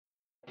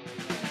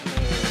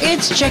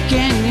It's checking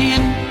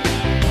in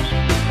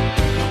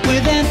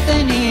with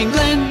Anthony and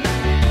Glenn,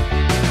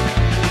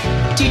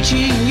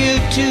 teaching you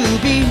to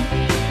be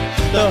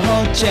the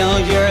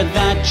hotelier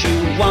that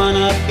you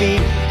wanna be.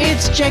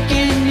 It's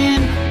checking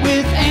in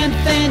with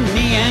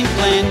Anthony and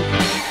Glenn.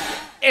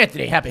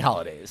 Anthony, happy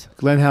holidays.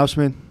 Glenn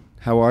Haussman,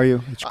 how are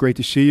you? It's great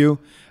to see you.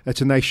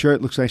 That's a nice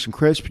shirt. Looks nice and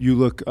crisp. You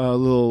look a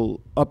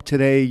little up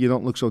today. You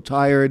don't look so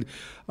tired.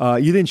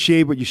 You didn't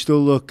shave, but you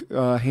still look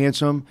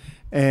handsome.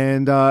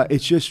 And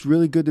it's just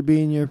really good to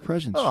be in your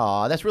presence.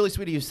 Aw, that's really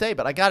sweet of you to say,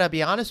 but I got to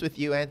be honest with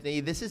you,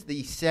 Anthony. This is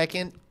the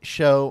second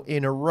show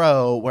in a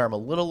row where I'm a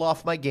little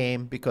off my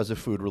game because of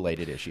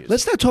food-related issues.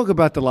 Let's not talk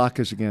about the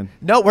lockers again.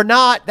 No, we're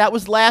not. That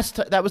was the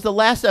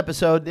last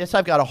episode. This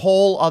I've got a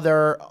whole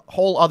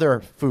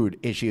other food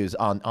issues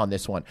on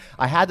this one.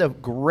 I had the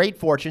great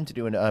fortune to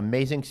do an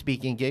amazing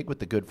speaking gig with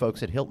the good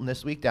folks at Hilton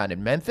this week down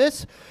in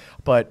Memphis,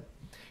 but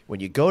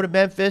when you go to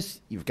Memphis,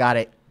 you've got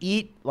to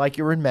eat like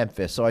you're in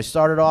Memphis. So I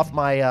started off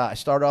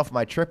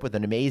my trip with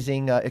an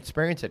amazing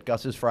experience at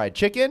Gus's Fried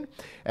Chicken,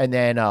 and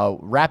then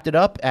wrapped it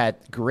up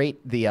at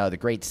the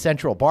Great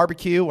Central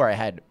Barbecue, where I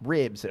had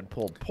ribs and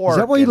pulled pork. Is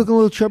that why you look a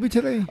little chubby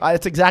today?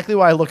 That's exactly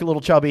why I look a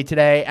little chubby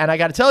today. And I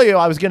got to tell you,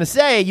 I was going to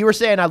say, you were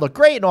saying I look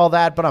great and all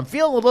that, but I'm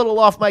feeling a little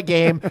off my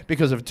game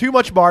because of too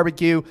much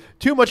barbecue,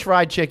 too much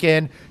fried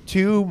chicken,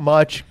 too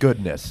much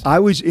goodness. I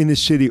was in the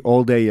city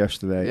all day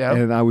yesterday,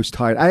 and I was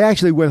tired. I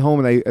actually went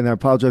home and I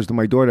apologized to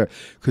my daughter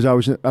because I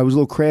was a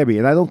little crabby,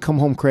 and I don't come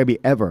home crabby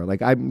ever.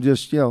 Like I'm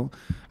just, I'm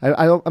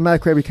not a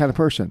crabby kind of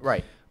person.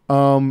 Right.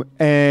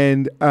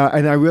 And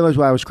I realized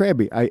why I was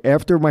crabby.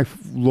 After my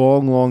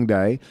long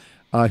day,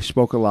 I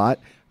spoke a lot.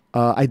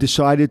 I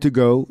decided to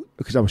go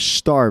because I was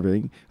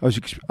starving.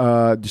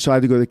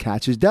 Decided to go to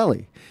Katz's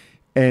Deli,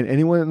 and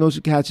anyone that knows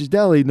Katz's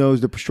Deli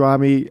knows the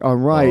pastrami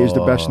on rye is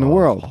the best in the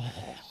world.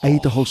 I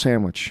ate the whole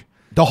sandwich.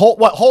 The whole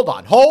what? Hold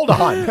on.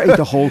 I ate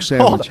the whole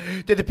sandwich.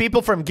 Did the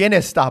people from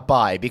Guinness stop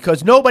by?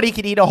 Because nobody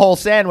could eat a whole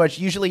sandwich.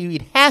 Usually you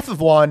eat half of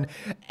one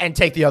and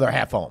take the other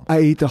half home. I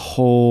ate the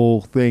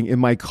whole thing in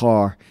my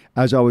car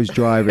as I was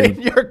driving.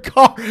 In your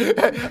car.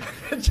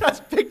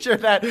 Just picture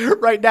that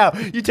right now.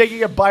 You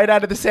taking a bite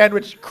out of the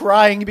sandwich,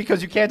 crying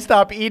because you can't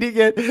stop eating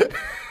it.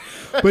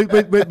 But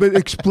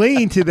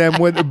explain to them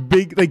what a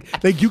big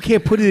like you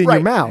can't put it in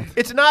your mouth.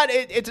 It's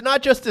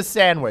not just a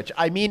sandwich.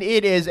 I mean,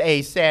 it is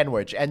a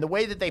sandwich, and the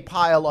way that they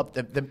pile up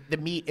the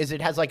meat is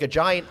it has like a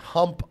giant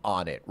hump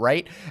on it,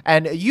 right?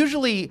 And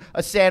usually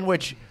a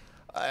sandwich.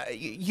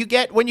 You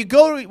get when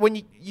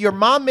your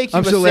mom makes you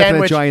a sandwich. I'm still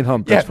laughing at giant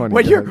hump. That's funny.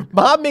 When your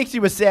mom makes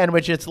you a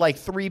sandwich, it's like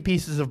 3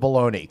 pieces of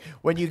bologna.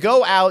 When you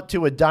go out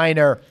to a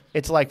diner,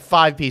 it's like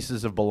 5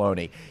 pieces of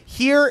bologna.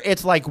 Here,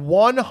 it's like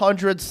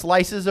 100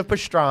 slices of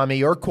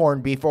pastrami or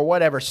corned beef or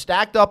whatever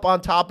stacked up on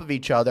top of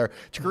each other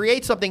to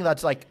create something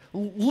that's like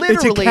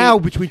literally. It's a cow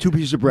between 2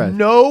 pieces of bread.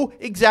 No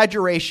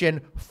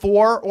exaggeration,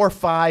 4 or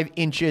 5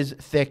 inches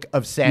thick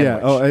of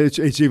sandwich.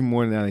 Yeah, it's even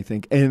more than that, I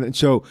think. And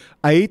so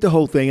I ate the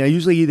whole thing. I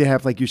usually eat a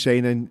half, like you say,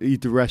 and then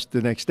eat the rest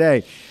the next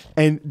day.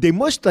 And they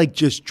must like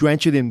just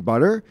drench it in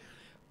butter,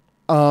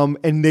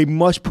 and they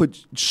must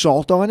put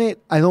salt on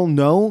it. I don't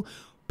know,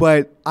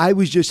 but I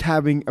was just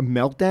having a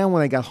meltdown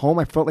when I got home.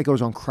 I felt like I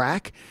was on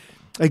crack.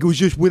 Like it was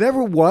just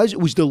whatever it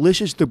was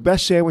delicious. The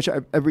best sandwich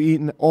I've ever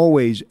eaten.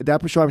 Always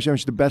that pastrami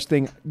sandwich is the best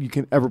thing you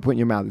can ever put in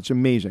your mouth. It's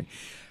amazing.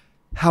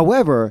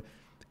 However,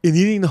 in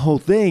eating the whole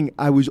thing,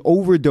 I was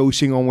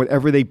overdosing on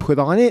whatever they put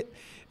on it.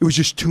 It was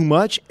just too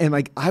much, and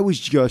like I was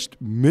just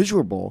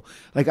miserable.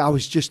 Like I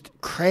was just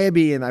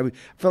crabby, and I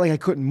felt like I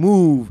couldn't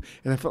move,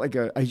 and I felt like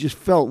I just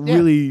felt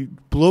really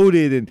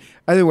bloated. And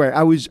anyway,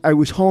 I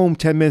was home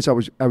 10 minutes. I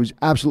was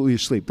absolutely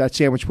asleep. That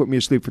sandwich put me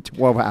asleep for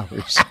 12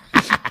 hours.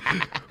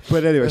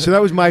 But anyway, so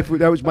that was my food.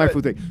 That was my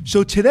food thing.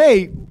 So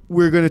today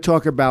we're going to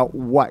talk about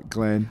what,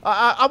 Glenn?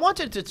 I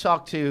wanted to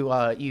talk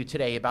to you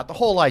today about the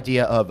whole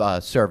idea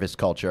of service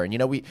culture.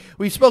 And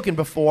we've spoken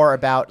before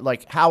about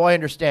like how I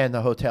understand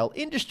the hotel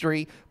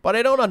industry, but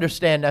I don't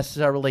understand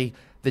necessarily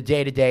the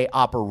day-to-day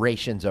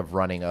operations of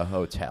running a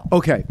hotel.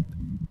 Okay,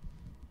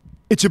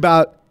 it's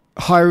about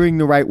hiring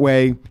the right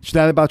way. It's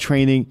not about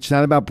training. It's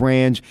not about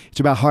brands. It's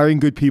about hiring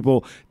good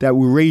people that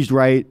were raised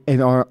right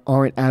and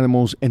aren't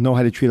animals and know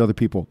how to treat other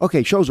people.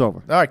 Okay, show's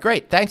over. All right,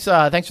 great. Thanks for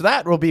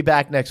that. We'll be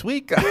back next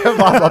week. Blah,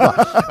 blah,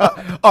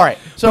 blah. All right.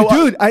 So, but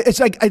dude, it's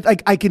like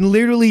I can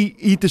literally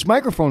eat this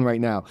microphone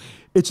right now.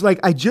 It's like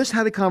I just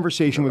had a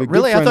conversation with a good friend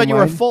of mine. Really? I thought you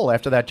were full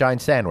after that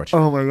giant sandwich.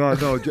 Oh, my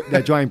God. No,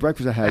 that giant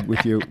breakfast I had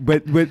with you.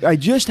 But I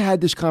just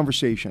had this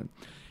conversation.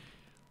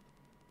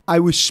 I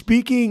was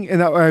speaking,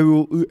 and I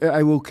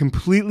will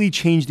completely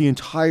change the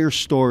entire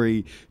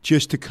story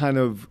just to kind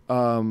of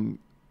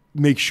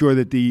make sure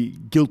that the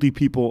guilty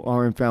people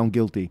aren't found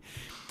guilty.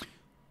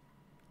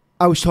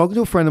 I was talking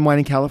to a friend of mine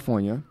in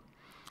California,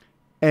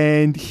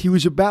 and he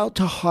was about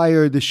to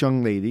hire this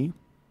young lady,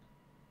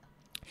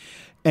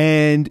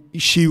 and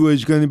she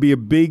was going to be a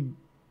big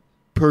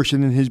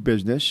person in his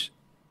business.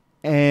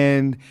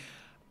 And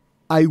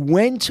I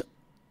went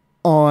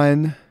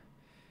on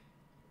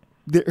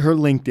her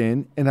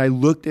LinkedIn, and I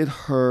looked at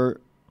her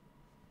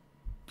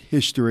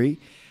history,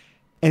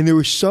 and there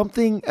was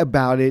something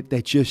about it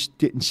that just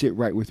didn't sit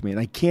right with me. And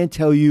I can't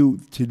tell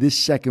you to this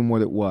second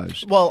what it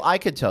was. Well, I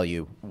could tell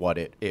you what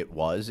it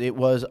was. It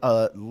was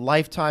a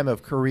lifetime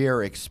of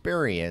career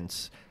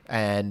experience,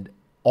 and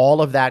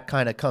all of that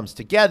kind of comes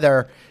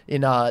together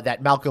in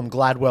that Malcolm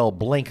Gladwell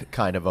Blink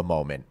kind of a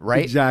moment,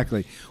 right?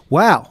 Exactly.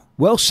 Wow.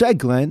 Well said,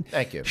 Glenn.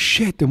 Thank you.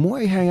 Shit, the more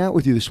I hang out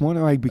with you, the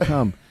smarter I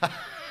become.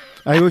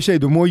 I always say,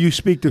 the more you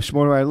speak, the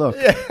smarter I look.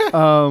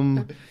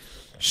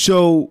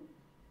 So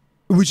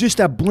it was just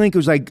that blink. It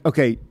was like,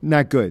 okay,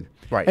 not good.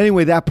 Right.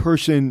 Anyway, that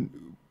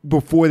person,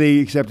 before they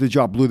accepted the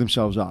job, blew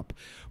themselves up.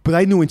 But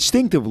I knew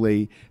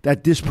instinctively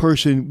that this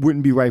person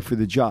wouldn't be right for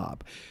the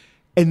job.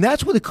 And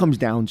that's what it comes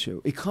down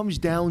to. It comes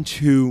down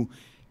to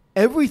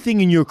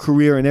everything in your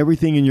career and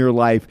everything in your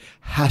life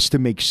has to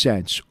make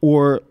sense.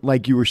 Or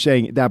like you were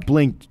saying, that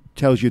blink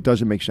tells you it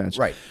doesn't make sense.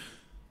 Right.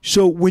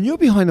 So when you're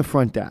behind the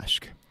front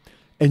desk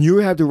and you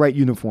have the right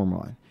uniform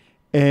on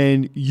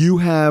and you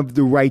have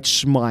the right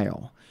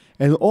smile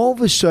and all of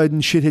a sudden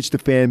shit hits the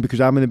fan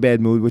because I'm in a bad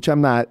mood, which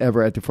I'm not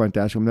ever at the front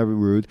desk. I'm never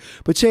rude.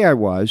 But say I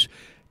was.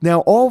 Now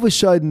all of a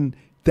sudden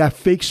that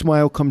fake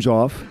smile comes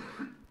off.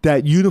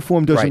 That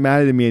uniform doesn't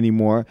matter to me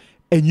anymore,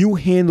 and you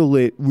handle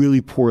it really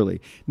poorly.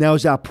 Now,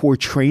 is that poor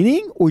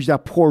training or is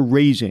that poor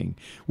raising?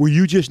 Were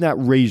you just not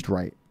raised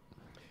right?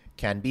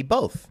 Can be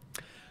both.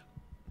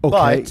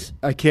 Okay, But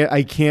I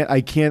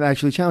can't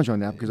actually challenge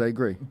on that because I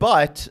agree.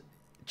 But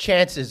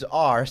chances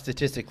are,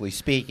 statistically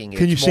speaking,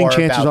 Can you it's sing more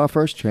 "Chances about, Are"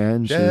 first?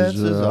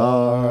 Chances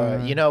are.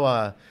 You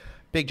know,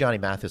 big Johnny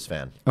Mathis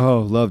fan.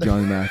 Oh, love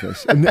Johnny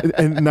Mathis. And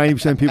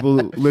 90% of people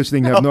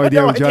listening have no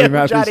idea who Johnny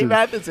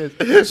Mathis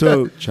is.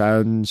 So,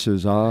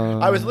 chances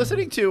are. I was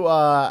listening to,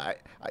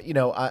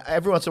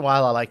 every once in a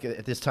while I like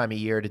at this time of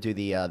year to do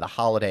the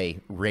holiday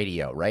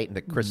radio, right? And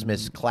the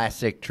Christmas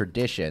classic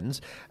traditions.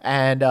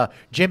 And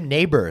Jim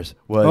Nabors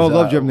was,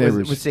 love Jim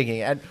Nabors. was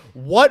singing. And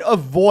what a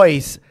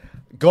voice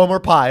Gomer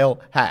Pyle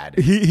had.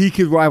 He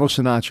could rival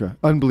Sinatra.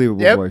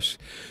 Unbelievable voice.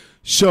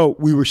 So,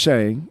 we were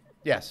saying.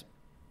 Yes.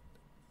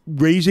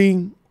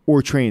 Raising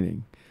or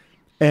training,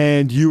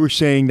 and you were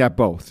saying that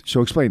both.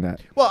 So explain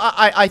that. Well,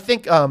 I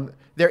think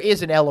there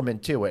is an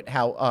element to it.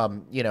 How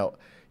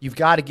you've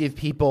got to give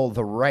people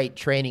the right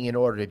training in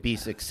order to be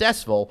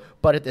successful,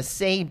 but at the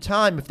same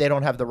time, if they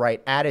don't have the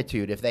right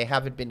attitude, if they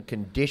haven't been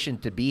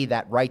conditioned to be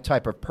that right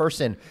type of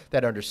person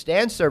that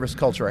understands service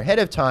culture ahead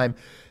of time,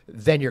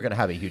 then you're going to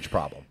have a huge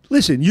problem.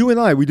 Listen, you and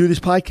I, we do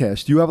this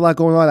podcast. You have a lot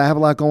going on. I have a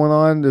lot going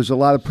on. There's a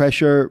lot of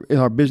pressure in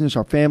our business,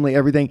 our family,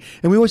 everything.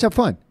 And we always have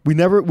fun. I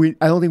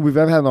don't think we've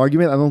ever had an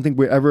argument. I don't think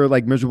we're ever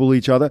like miserable to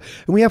each other.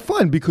 And we have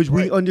fun because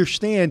we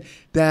understand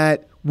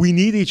that we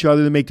need each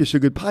other to make this a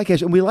good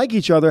podcast. And we like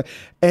each other.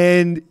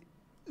 And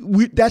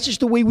that's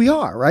just the way we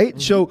are, right?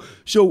 Mm-hmm.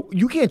 So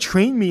you can't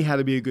train me how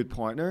to be a good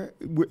partner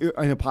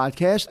in a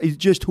podcast. It's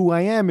just who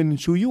I am and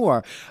it's who you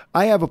are.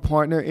 I have a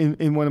partner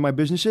in one of my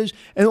businesses,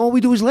 and all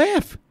we do is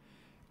laugh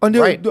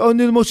under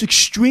the most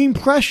extreme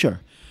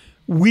pressure.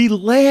 We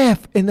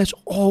laugh, and that's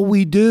all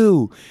we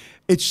do.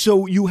 It's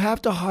so you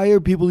have to hire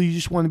people you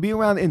just want to be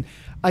around. And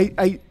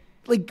I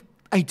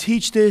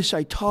teach this.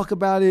 I talk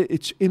about it.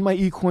 It's in my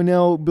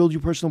eCornell Build Your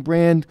Personal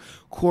Brand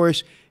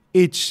course.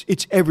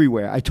 It's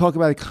everywhere. I talk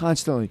about it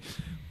constantly.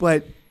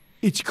 But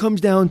it comes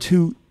down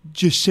to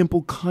just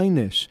simple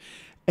kindness.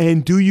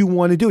 And do you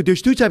want to do it?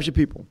 There's two types of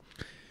people.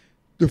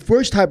 The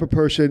first type of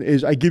person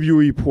is I give you a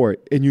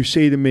report and you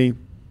say to me,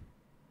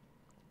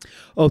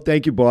 "Oh,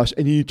 thank you, boss."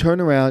 And you turn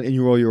around and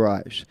you roll your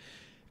eyes.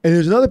 And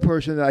there's another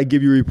person that I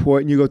give you a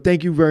report and you go,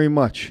 "Thank you very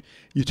much."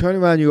 You turn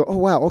around and you go, "Oh,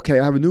 wow, okay,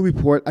 I have a new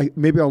report.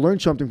 Maybe I'll learn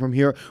something from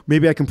here.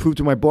 Maybe I can prove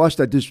to my boss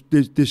that this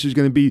is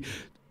going to be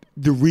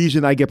the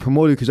reason I get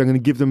promoted because I'm going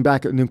to give them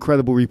back an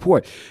incredible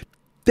report."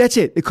 That's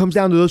it. It comes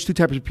down to those two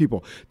types of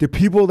people. The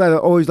people that are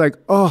always like,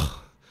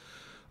 oh,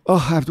 I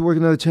have to work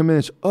another 10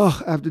 minutes.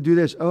 Oh, I have to do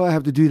this. Oh, I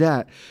have to do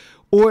that.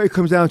 Or it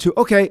comes down to,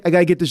 okay, I got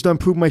to get this done,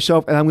 prove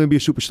myself, and I'm going to be a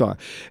superstar.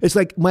 It's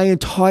like my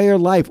entire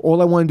life, all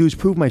I want to do is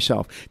prove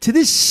myself. To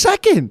this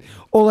second,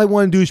 all I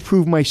want to do is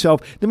prove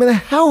myself, no matter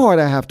how hard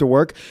I have to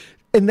work.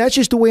 And that's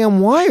just the way I'm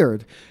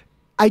wired.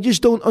 I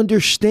just don't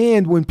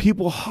understand when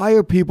people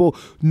hire people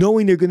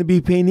knowing they're going to be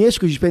a pain in the ass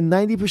because you spend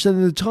 90%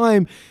 of the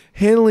time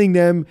handling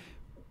them,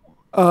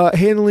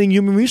 handling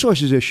human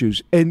resources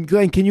issues. And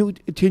Glenn, can you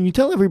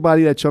tell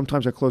everybody that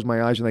sometimes I close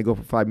my eyes and I go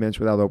for 5 minutes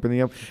without opening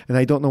them, and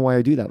I don't know why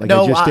I do that. Like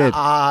I just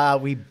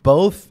did. We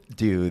both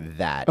do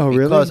that. Oh,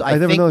 really? Because I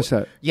never noticed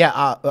that.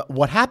 Yeah.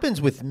 What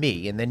happens with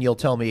me, and then you'll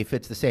tell me if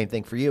it's the same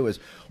thing for you, is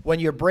when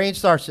your brain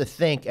starts to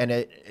think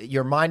and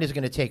your mind is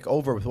going to take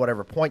over with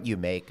whatever point you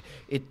make,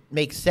 it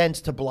makes sense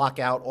to block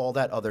out all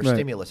that other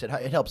stimulus. It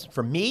helps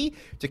for me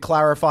to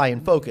clarify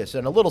and focus.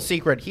 And a little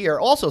secret here,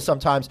 also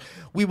sometimes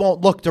we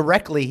won't look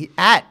directly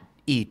at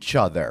each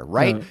other,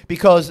 right?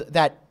 Because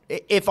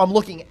if I'm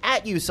looking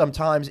at you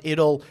sometimes,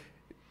 it'll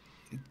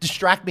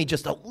distract me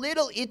just a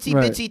little itsy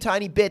Right. bitsy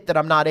tiny bit that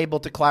I'm not able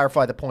to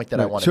clarify the point that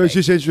I want to So make. it's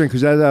just interesting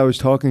because as I was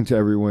talking to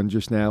everyone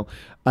just now,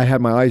 I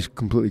had my eyes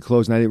completely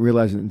closed and I didn't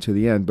realize it until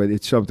the end. But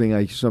it's something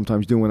I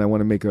sometimes do when I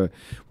want to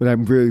when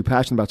I'm really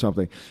passionate about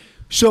something.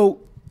 So,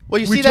 Well,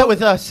 you we see that talk-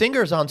 with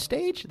singers on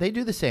stage. They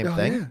do the same Oh,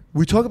 thing. yeah.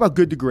 We talk about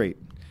good to great,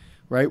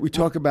 right? We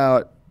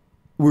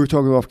were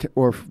talking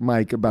off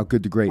mic about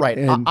good to great. Right.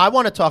 And I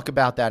want to talk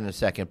about that in a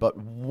second. But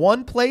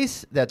one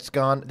place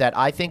that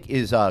I think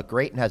is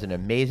great and has an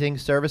amazing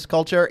service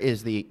culture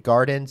is the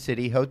Garden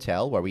City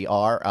Hotel, where we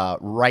are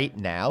right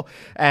now.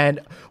 And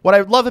what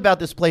I love about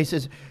this place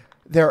is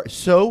they're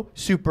so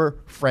super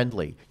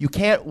friendly. You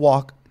can't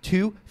walk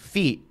 2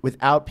 feet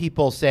without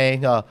people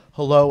saying,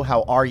 hello,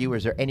 how are you?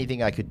 Is there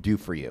anything I could do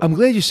for you? I'm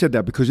glad you said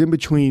that because in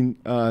between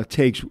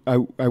takes,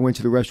 I went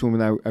to the restroom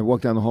and I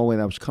walked down the hallway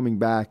and I was coming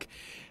back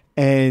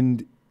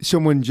and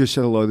someone just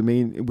said hello to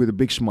me with a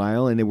big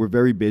smile and they were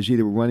very busy.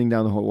 They were running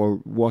down the hall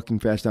or walking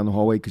fast down the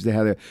hallway because they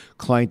had a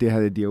client they had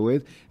to deal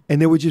with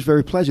and they were just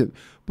very pleasant.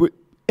 But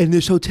in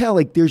this hotel,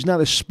 like there's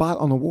not a spot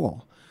on the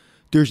wall.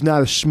 There's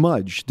not a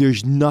smudge.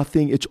 There's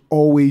nothing. It's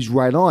always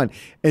right on.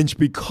 And it's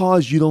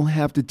because you don't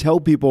have to tell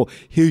people,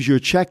 here's your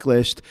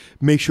checklist,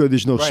 make sure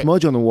there's no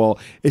smudge on the wall.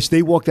 It's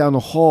they walk down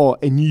the hall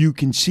and you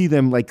can see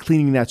them like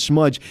cleaning that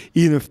smudge,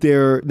 even if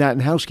they're not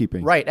in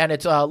housekeeping. Right, and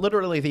it's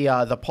literally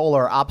the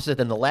polar opposite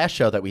than the last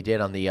show that we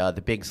did on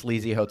the big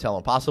sleazy Hotel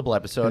Impossible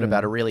episode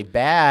about a really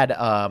bad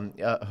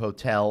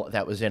hotel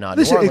that was in New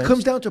Listen, Orleans. it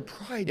comes down to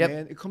pride, Yep.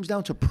 man. It comes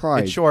down to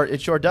pride.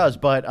 It sure does.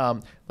 But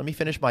let me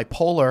finish my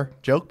polar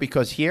joke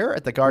because here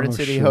at the Garden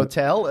City shit.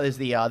 Hotel is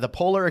the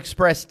Polar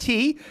Express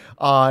Tea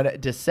on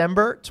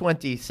December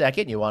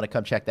 22nd. You want to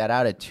come check that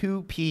out at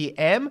 2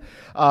 p.m.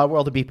 Where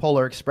there'll be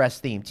Polar Express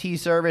themed tea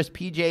service.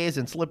 PJs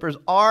and slippers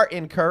are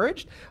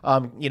encouraged.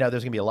 There's going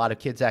to be a lot of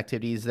kids'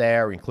 activities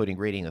there, including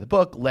reading of the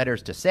book,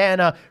 letters to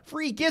Santa,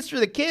 free gifts for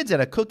the kids,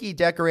 and a cookie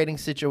decorating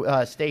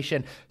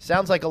station.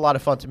 Sounds like a lot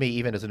of fun to me,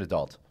 even as an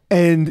adult.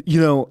 And,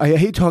 I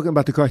hate talking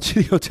about the Garden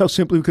City Hotel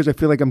simply because I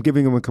feel like I'm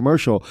giving them a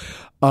commercial.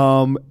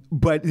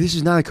 But this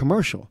is not a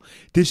commercial.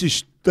 This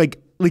is like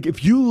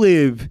if you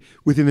live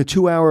within a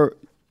 2-hour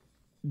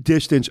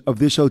distance of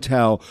this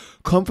hotel,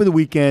 come for the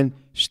weekend,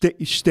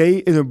 stay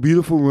in a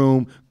beautiful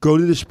room, go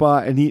to the spa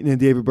and eat in a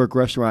David Burke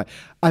restaurant.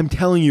 I'm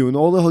telling you, in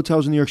all the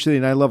hotels in New York City,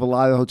 and I love a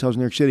lot of the hotels in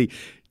New York City,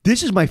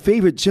 this is my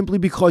favorite simply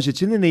because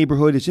it's in the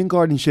neighborhood, it's in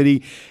Garden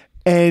City,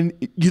 and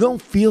you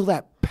don't feel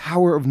that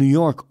power of New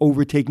York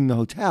overtaking the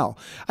hotel.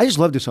 I just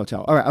love this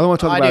hotel. All right, I don't want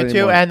to talk about it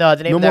anymore. I do too. And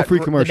the name no of more that, free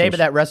commercials. The name of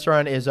that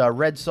restaurant is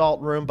Red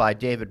Salt Room by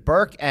David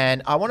Burke.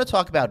 And I want to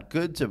talk about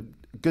good to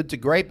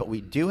great, but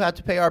we do have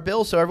to pay our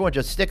bills. So everyone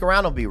just stick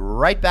around. I'll be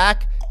right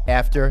back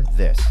after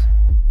this.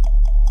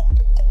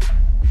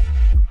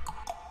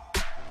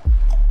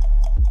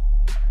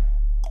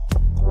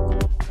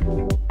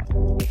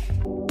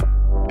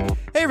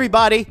 Hey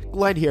everybody,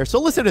 Glenn here. So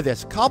listen to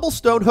this.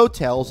 Cobblestone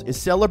Hotels is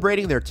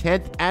celebrating their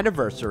 10th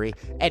anniversary,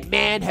 and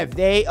man, have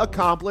they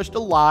accomplished a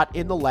lot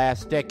in the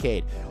last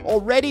decade.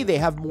 Already, they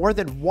have more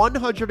than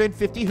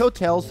 150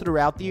 hotels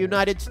throughout the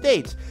United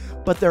States,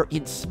 but they're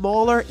in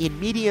smaller and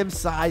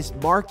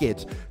medium-sized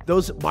markets.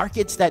 Those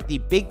markets that the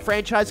big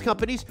franchise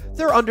companies,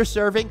 they're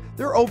underserving,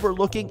 they're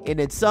overlooking, and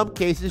in some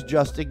cases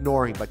just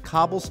ignoring. But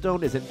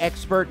Cobblestone is an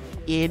expert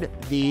in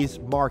these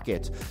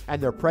markets.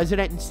 And their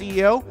president and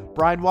CEO,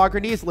 Brian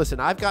Wagernes,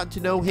 listen, I've gotten to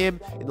know him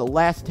in the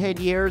last 10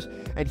 years,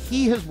 and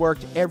he has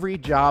worked every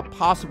job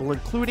possible,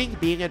 including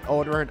being an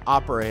owner and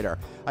operator.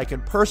 I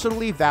can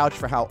personally vouch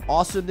for how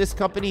awesome this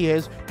company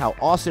is, how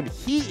awesome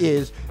he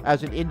is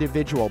as an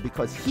individual,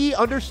 because he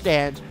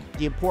understands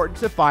the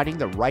importance of finding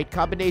the right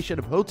combination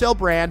of hotel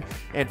brand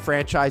and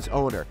franchise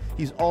owner.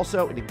 He's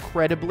also an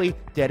incredibly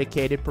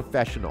dedicated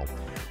professional.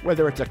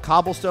 Whether it's a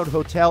Cobblestone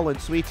Hotel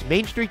and Suites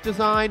Main Street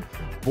design,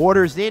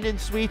 Borders Inn and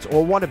Suites,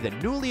 or one of the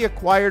newly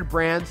acquired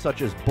brands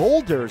such as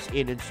Boulders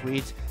Inn and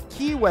Suites,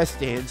 Key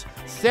West Inns,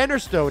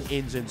 Centerstone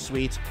Inns and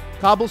Suites,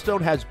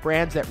 Cobblestone has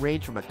brands that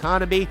range from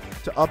economy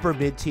to upper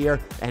mid-tier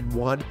and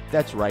one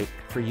that's right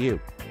for you.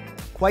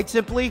 Quite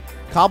simply,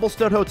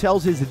 Cobblestone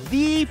Hotels is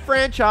the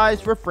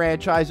franchise for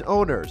franchise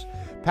owners.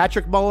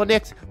 Patrick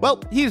Mullenix,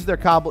 well, he's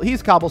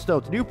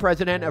Cobblestone's new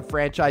president of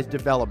franchise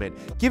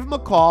development. Give him a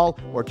call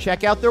or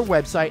check out their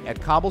website at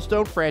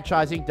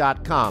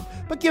cobblestonefranchising.com.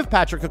 But give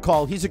Patrick a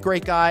call. He's a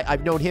great guy.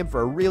 I've known him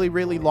for a really,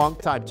 really long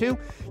time, too.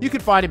 You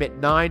can find him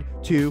at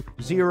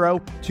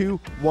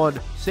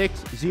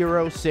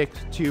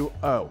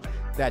 920-216-0620.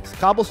 That's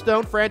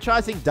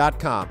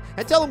cobblestonefranchising.com.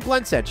 And tell him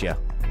Glenn sent you.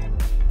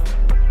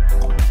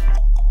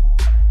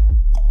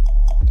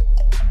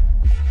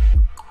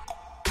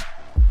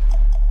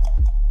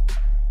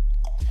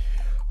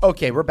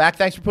 Okay, we're back.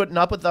 Thanks for putting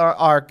up with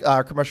our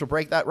commercial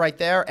break that right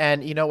there.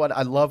 And you know what?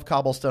 I love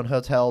Cobblestone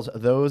Hotels.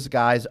 Those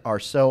guys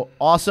are so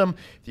awesome.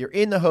 If you're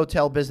in the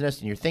hotel business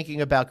and you're thinking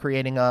about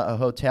creating a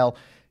hotel,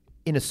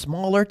 in a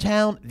smaller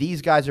town,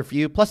 these guys are for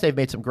you. Plus, they've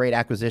made some great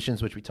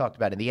acquisitions, which we talked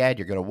about in the ad.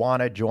 You're going to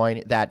want to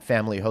join that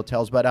family of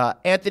hotels. But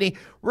Anthony,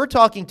 we're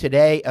talking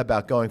today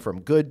about going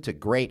from good to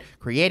great,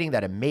 creating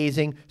that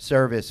amazing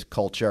service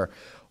culture.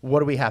 What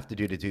do we have to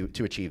do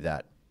to achieve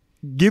that?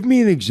 Give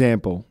me an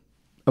example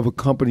of a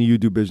company you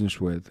do business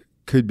with.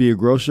 Could be a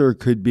grocer,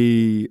 could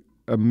be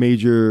a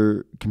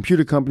major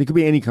computer company, could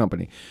be any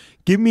company.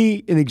 Give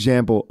me an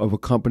example of a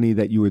company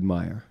that you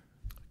admire.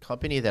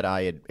 Company that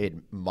I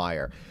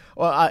admire.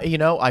 Well,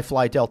 I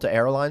fly Delta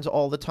Airlines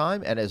all the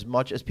time, and as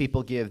much as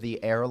people give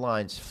the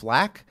airlines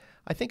flack,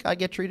 I think I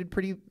get treated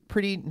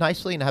pretty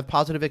nicely and have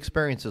positive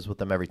experiences with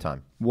them every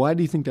time. Why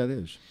do you think that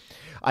is?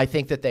 I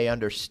think that they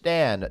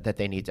understand that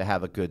they need to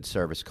have a good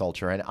service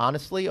culture. And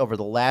honestly, over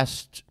the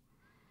last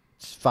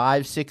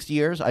 5-6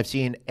 years, I've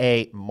seen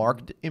a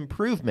marked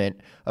improvement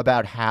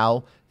about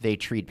how they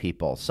treat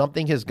people.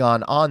 Something has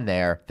gone on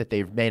there that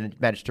they've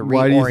managed to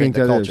Why do you reorient think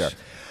the that culture. is?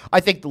 I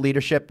think the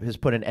leadership has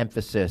put an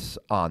emphasis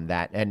on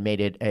that and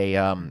made it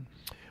a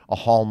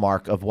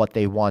hallmark of what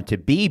they want to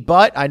be.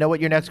 But I know what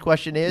your next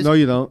question is. No,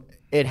 you don't.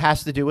 It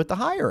has to do with the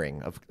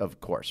hiring,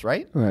 of course,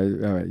 right? All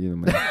right. You know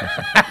my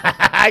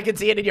I can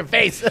see it in your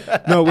face.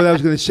 No, what I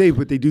was going to say,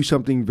 but they do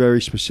something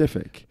very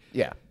specific.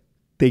 Yeah.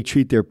 They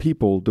treat their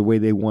people the way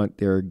they want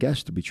their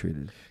guests to be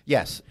treated.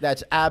 Yes,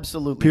 that's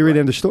absolutely Period. right.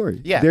 End of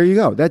story. Yeah. There you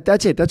go.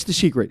 That's it. That's the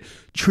secret.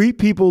 Treat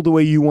people the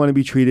way you want to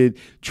be treated.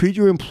 Treat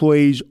your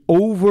employees.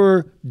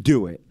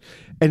 Overdo it.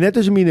 And that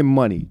doesn't mean in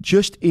money.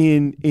 Just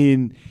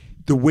in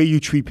the way you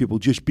treat people.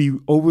 Just be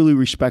overly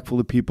respectful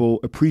to people.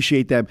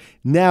 Appreciate them.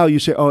 Now you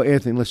say, oh,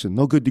 Anthony, listen,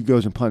 no good deed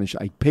goes unpunished.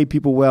 I pay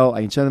people well.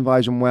 I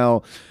incentivize them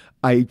well.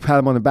 I pat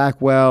them on the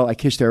back well. I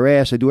kiss their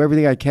ass. I do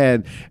everything I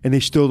can. And they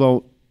still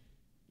don't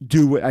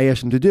do what I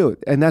asked them to do.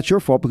 And that's your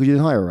fault because you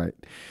didn't hire right.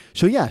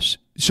 So yes.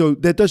 So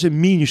that doesn't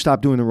mean you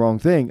stop doing the wrong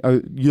thing.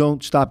 Or you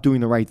don't stop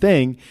doing the right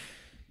thing.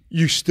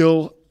 You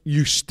still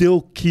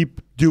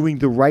keep doing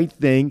the right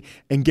thing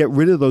and get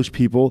rid of those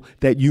people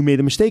that you made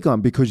a mistake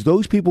on, because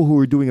those people who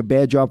are doing a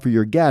bad job for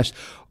your guests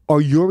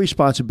are your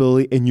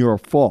responsibility and your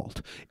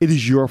fault. It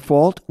is your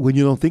fault. When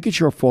you don't think it's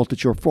your fault,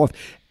 it's your fault.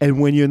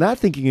 And when you're not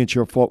thinking it's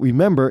your fault,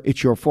 remember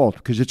it's your fault,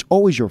 because it's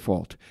always your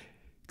fault.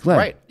 Glenn,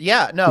 Right.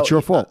 Yeah. No. it's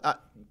your fault.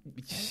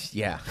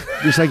 Yeah.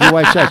 Just like your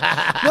wife says.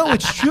 No,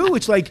 it's true.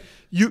 It's like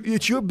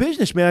it's your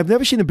business, man. I've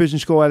never seen a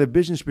business go out of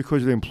business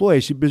because of the employee. I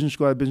see business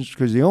go out of business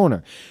because of the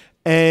owner.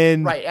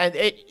 And Right.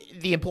 And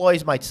the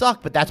employees might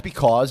suck, but that's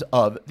because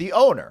of the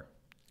owner.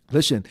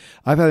 listen,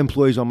 I've had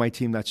employees on my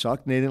team that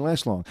sucked and they didn't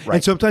last long. Right.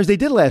 And sometimes they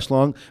did last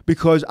long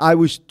because I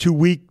was too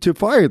weak to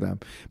fire them.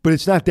 But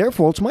it's not their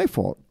fault. It's my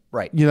fault.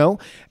 Right. You know?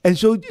 And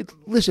so,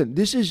 listen,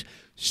 this is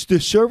the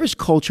service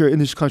culture in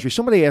this country.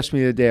 Somebody asked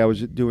me the other day, I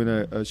was doing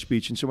a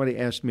speech, and somebody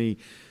asked me,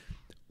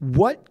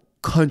 what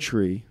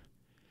country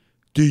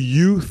do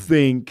you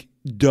think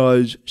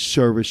does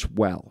service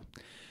well?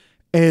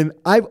 And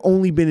I've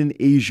only been in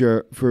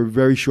Asia for a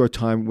very short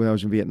time when I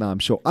was in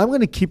Vietnam. So I'm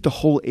going to keep the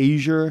whole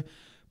Asia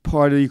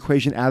part of the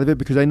equation out of it,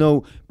 because I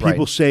know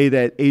people say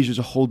that Asia is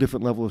a whole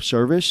different level of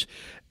service.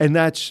 And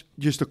that's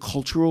just a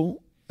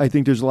cultural, I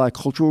think there's a lot of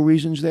cultural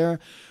reasons there.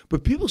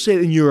 But people say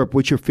in Europe,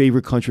 what's your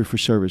favorite country for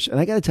service? And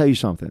I got to tell you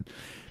something.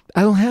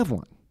 I don't have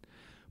one.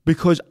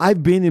 Because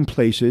I've been in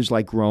places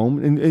like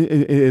Rome in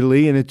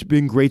Italy, and it's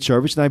been great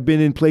service. And I've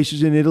been in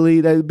places in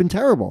Italy that have been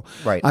terrible.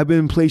 Right. I've been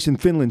in places in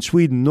Finland,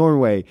 Sweden,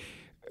 Norway,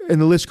 and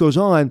the list goes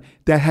on,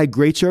 that had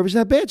great service and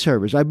had bad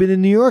service. I've been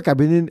in New York. I've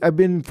been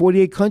in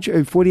 48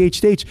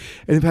 states,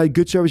 and have had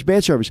good service,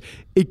 bad service.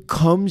 It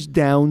comes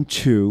down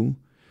to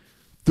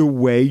the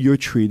way you're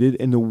treated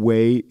and the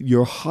way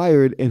you're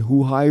hired and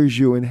who hires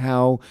you and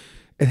how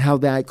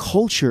that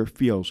culture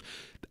feels.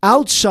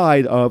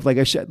 Outside of, like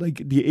I said,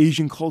 like the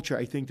Asian culture,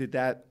 I think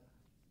that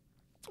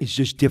is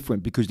just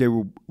different because they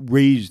were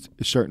raised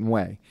a certain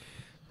way,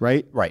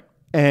 right? Right.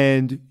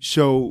 And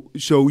so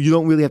you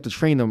don't really have to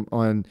train them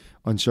on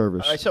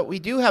service. All right, so we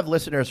do have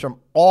listeners from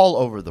all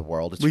over the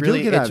world. It's We do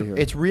really, get out of here.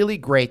 It's really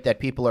great that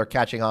people are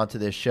catching on to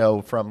this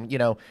show from,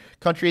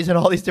 countries and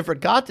all these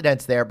different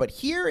continents there. But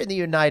here in the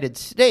United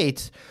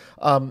States,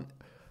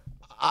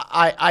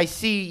 I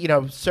see,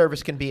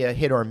 service can be a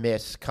hit or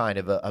miss kind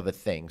of a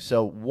thing.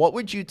 So what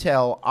would you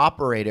tell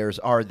operators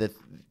are the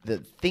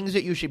things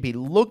that you should be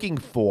looking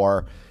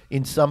for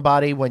in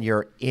somebody when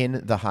you're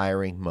in the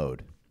hiring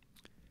mode?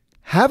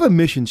 Have a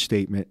mission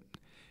statement,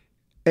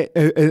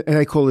 and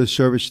I call it a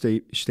service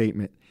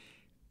statement.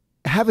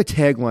 Have a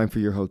tagline for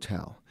your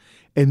hotel,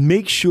 and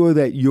make sure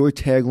that your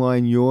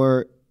tagline,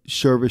 your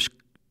service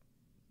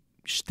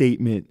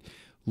statement,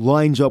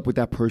 lines up with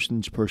that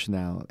person's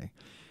personality.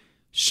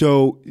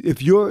 So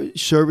if your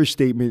service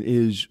statement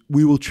is,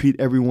 we will treat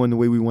everyone the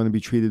way we want to be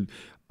treated,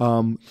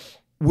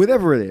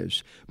 whatever it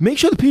is, make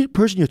sure the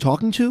person you're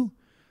talking to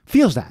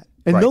feels that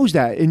and knows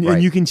that,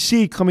 and you can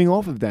see it coming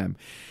off of them.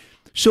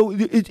 So,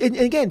 and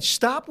again,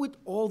 stop with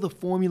all the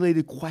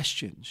formulated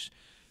questions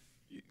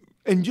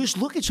and just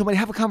look at somebody,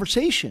 have a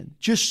conversation.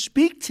 Just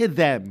speak to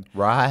them.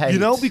 Right.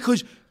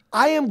 Because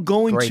I am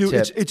going Great to,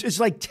 tip. it's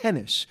like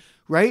tennis,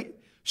 right?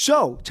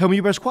 So tell me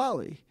your best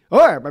quality. All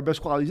right, my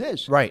best quality is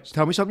this. Right. So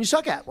tell me something you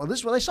suck at. Well, this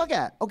is what I suck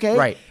at. Okay.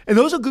 Right. And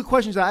those are good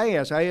questions that I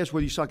ask. I ask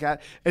what you suck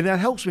at, and that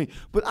helps me.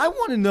 But I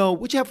want to know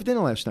what you had for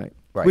dinner last night.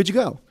 Right. Where'd you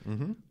go?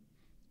 Mm-hmm.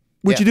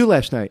 What'd you do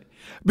last night?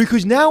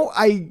 Because now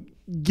I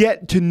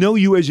get to know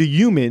you as a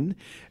human,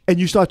 and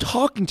you start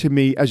talking to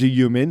me as a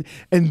human,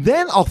 and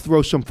then I'll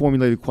throw some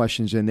formulated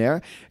questions in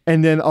there,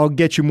 and then I'll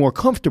get you more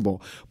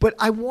comfortable. But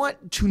I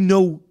want to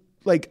know,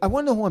 I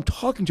want to know who I'm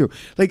talking to.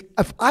 Like,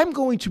 if I'm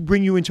going to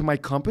bring you into my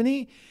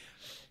company,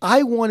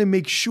 I want to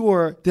make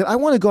sure that I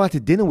want to go out to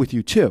dinner with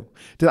you too.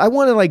 That I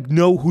want to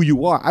know who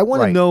you are. I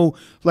want to know,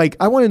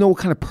 I want to know what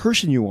kind of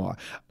person you are.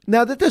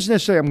 Now, that doesn't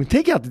necessarily I'm going to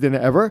take you out to dinner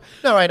ever.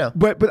 No, I know.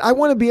 But I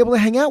want to be able to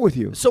hang out with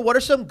you. So what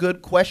are some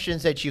good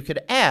questions that you could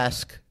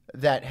ask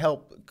that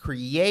help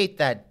create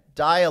that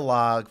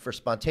dialogue for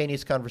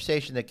spontaneous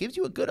conversation that gives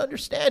you a good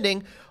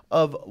understanding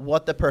of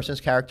what the person's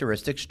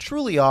characteristics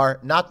truly are,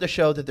 not the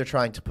show that they're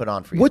trying to put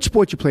on for you? What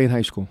sport you play in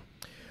high school?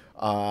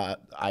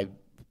 I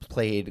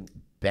played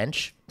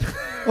bench.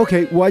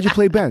 Okay, why'd you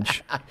play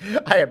bench?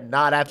 I am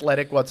not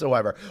athletic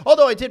whatsoever,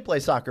 although I did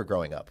play soccer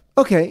growing up.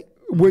 Okay,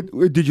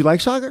 did you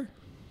like soccer?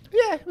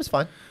 Yeah, it was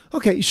fun.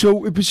 Okay,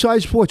 so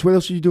besides sports, what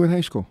else did you do in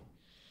high school?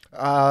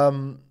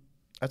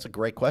 That's a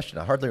great question.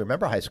 I hardly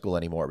remember high school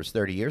anymore. It was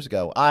 30 years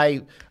ago.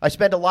 I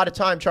spent a lot of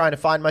time trying to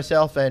find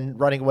myself and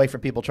running away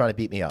from people trying to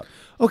beat me up.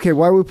 Okay,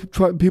 why were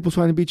people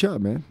trying to beat you up,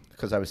 man?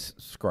 Because I was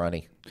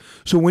scrawny.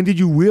 So when did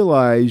you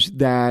realize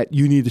that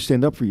you need to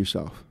stand up for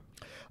yourself?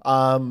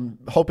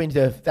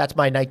 That's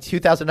my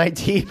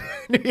 2019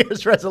 New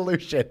Year's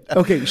resolution.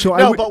 Okay, so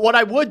but what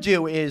I would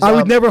do is I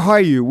would never hire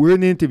you. We're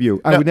in an interview.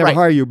 I would never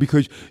hire you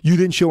because you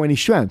didn't show any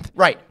strength.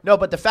 Right. No,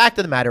 but the fact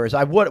of the matter is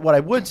what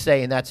I would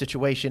say in that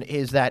situation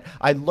is that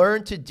I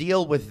learned to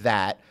deal with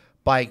that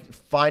by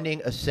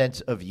finding a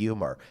sense of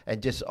humor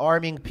and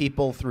disarming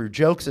people through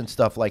jokes and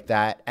stuff like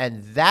that.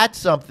 And that's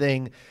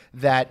something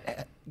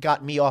that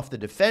got me off the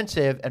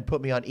defensive and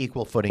put me on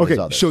equal footing as others.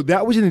 Okay, so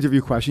that was an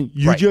interview question.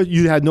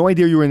 You had no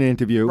idea you were in an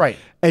interview. Right.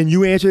 And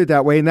you answered it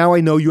that way. And now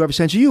I know you have a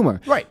sense of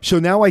humor. Right. So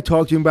now I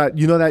talk to him about,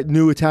 that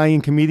new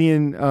Italian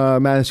comedian,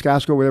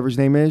 Maniscasco, whatever his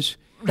name is?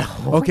 No.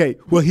 Okay,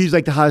 well, he's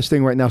like the hottest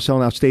thing right now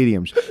selling out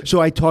stadiums. So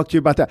I talked to you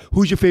about that.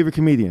 Who's your favorite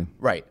comedian?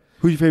 Right.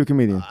 Who's your favorite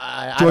comedian?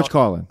 George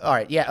Carlin. All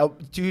right. Yeah. Oh,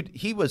 dude,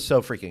 he was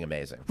so freaking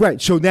amazing.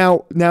 Right. So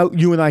now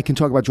you and I can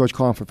talk about George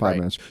Carlin for 5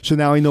 minutes. So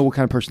now I know what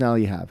kind of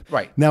personality you have.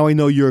 Right. Now I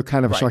know you're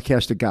kind of a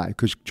sarcastic guy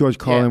because George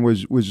Carlin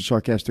was a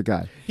sarcastic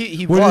guy.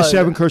 What are the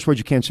 7 curse words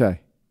you can't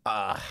say?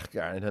 God,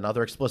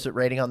 another explicit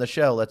rating on the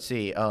show. Let's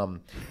see. I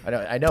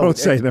know. Don't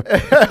say them.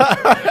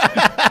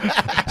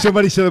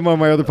 Somebody said them on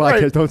my other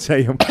podcast. Right. Don't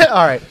say them.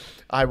 All right.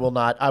 I will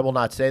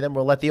not say them.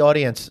 We'll let the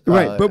audience.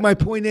 Right. But my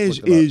point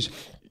is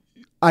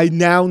I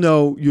now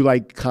know you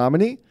like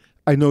comedy.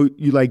 I know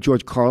you like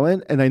George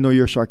Carlin, and I know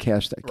you're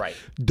sarcastic. Right.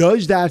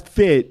 Does that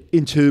fit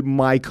into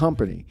my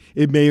company?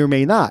 It may or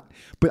may not.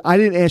 But I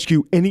didn't ask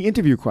you any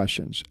interview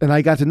questions, and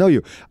I got to know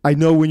you. I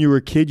know when you were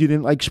a kid, you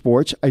didn't like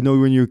sports. I know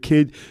when you were a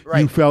kid,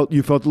 you felt a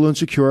little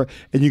insecure,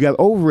 and you got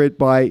over it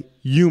by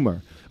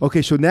humor.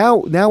 Okay, so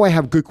now I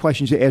have good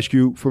questions to ask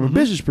you from a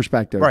business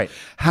perspective. Right.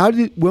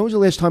 When was the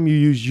last time you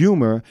used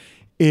humor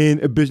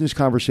in a business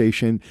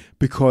conversation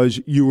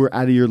because you were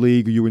out of your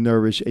league or you were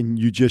nervous and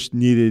you just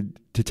needed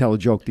to tell a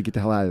joke to get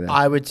the hell out of there?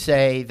 I would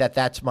say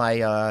that's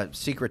my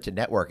secret to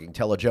networking.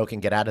 Tell a joke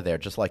and get out of there,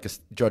 just like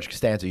George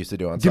Costanza used to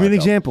do on Seinfeld. Give me an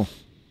example.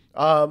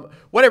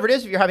 Whatever it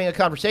is, if you're having a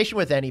conversation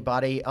with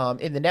anybody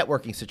in the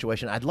networking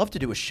situation, I'd love to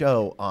do a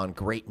show on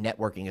great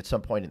networking at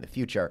some point in the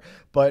future.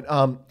 But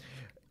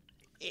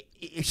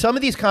some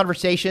of these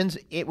conversations,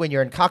 when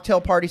you're in cocktail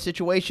party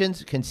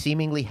situations, can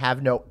seemingly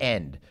have no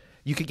end.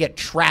 You could get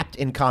trapped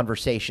in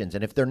conversations,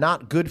 and if they're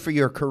not good for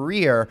your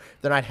career,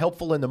 they're not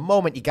helpful in the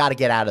moment, you got to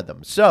get out of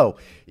them. So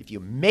if you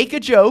make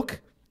a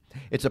joke,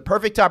 it's a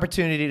perfect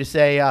opportunity to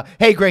say,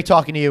 hey, great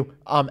talking to you,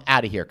 I'm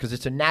out of here, because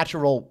it's a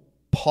natural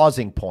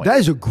pausing point. That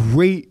is a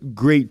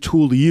great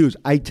tool to use.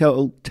 I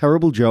tell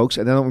terrible jokes,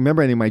 and I don't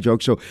remember any of my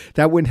jokes, so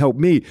that wouldn't help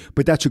me,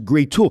 but that's a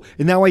great tool.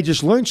 And now I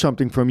just learned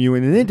something from you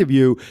in an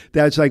interview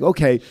that's like,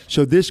 okay,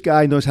 so this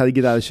guy knows how to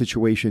get out of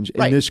situations,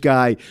 and this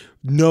guy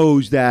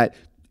knows that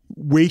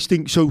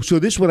wasting. So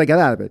this is what I got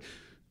out of it.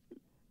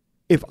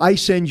 If I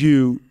send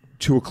you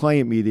to a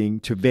client meeting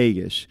to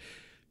Vegas,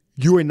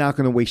 you are not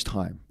going to waste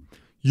time.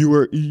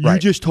 You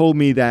just told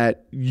me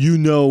that you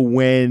know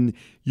when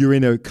you're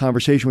in a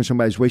conversation with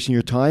somebody who's wasting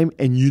your time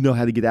and you know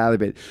how to get out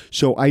of it.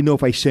 So I know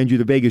if I send you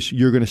to Vegas,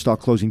 you're going to start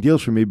closing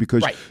deals for me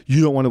because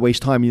you don't want to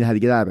waste time. You know how to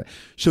get out of it.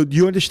 So do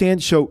you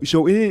understand? So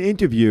in an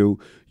interview,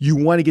 you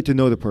want to get to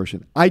know the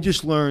person. I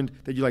just learned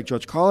that you like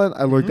George Carlin.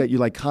 I learned that you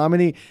like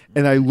comedy.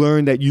 And I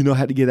learned that you know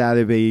how to get out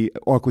of a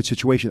awkward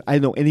situation. I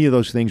didn't know any of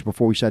those things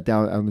before we sat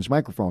down on this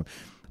microphone.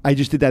 I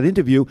just did that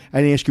interview. I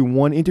didn't ask you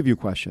one interview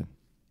question.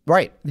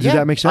 Right. Does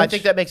that make sense? I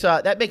think that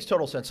makes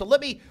total sense. So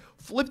let me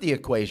flip the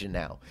equation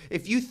now.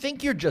 If you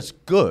think you're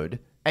just good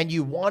and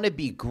you want to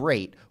be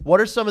great, what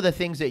are some of the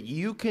things that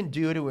you can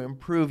do to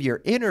improve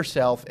your inner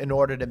self in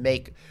order to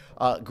make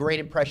a great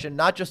impression,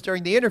 not just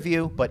during the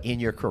interview, but in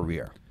your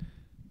career?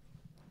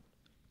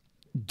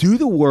 Do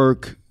the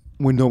work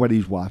when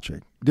nobody's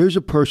watching. There's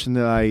a person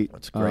that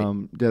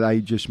I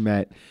just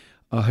met.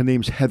 Her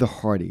name's Heather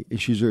Hardy,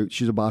 and she's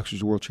a boxer,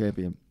 she's a world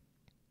champion.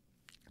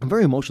 I'm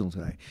very emotional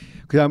today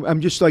because I'm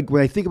just like,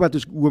 when I think about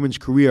this woman's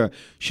career,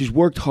 she's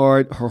worked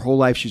hard her whole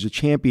life. She's a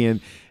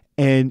champion,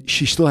 and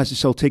she still has to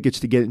sell tickets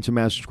to get into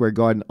Madison Square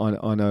Garden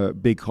on a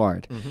big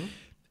card.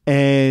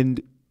 And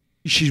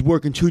she's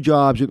working 2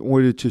 jobs in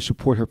order to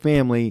support her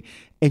family,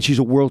 and she's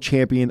a world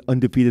champion,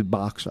 undefeated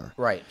boxer.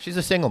 Right. She's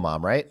a single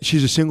mom, right?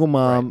 She's a single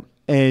mom,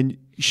 and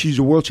she's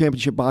a world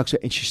championship boxer,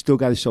 and she's still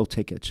got to sell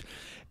tickets.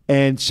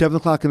 And 7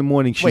 o'clock in the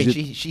morning,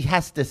 she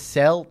has to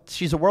sell.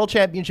 She's a world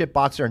championship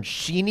boxer, and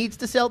she needs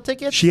to sell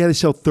tickets. She had to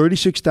sell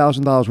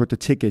 $36,000 worth of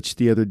tickets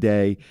the other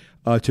day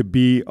to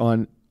be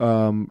on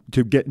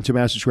to get into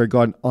Madison Square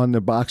Garden on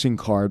the boxing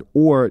card,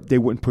 or they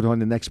wouldn't put her on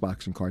the next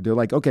boxing card. They're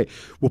like, okay,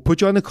 we'll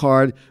put you on the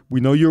card.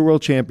 We know you're a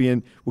world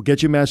champion. We'll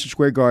get you in Madison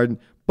Square Garden,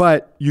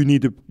 but you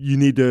need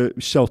to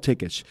sell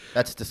tickets.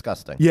 That's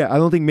disgusting. Yeah, I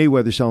don't think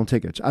Mayweather's selling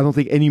tickets. I don't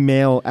think any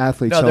male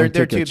athletes selling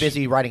tickets. No, they're too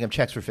busy writing him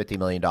checks for $50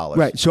 million.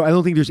 Right, so I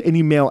don't think there's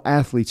any male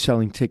athletes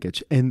selling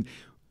tickets, and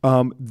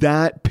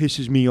that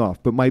pisses me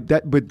off. But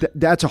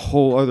that's a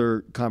whole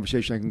other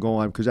conversation I can go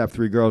on, because I have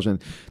 3 girls,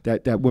 and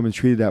that woman's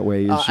treated that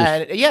way is just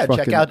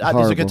check out. This is a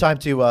horrible. good time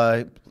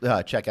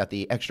to check out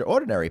the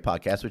Extraordinary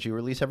podcast, which you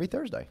release every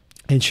Thursday.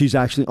 And she's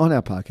actually on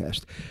that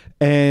podcast,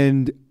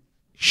 and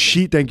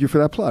thank you for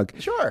that plug.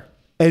 Sure.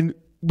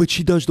 But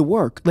she does the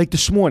work. Like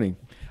this morning,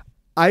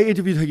 I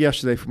interviewed her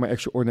yesterday for my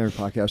Extraordinary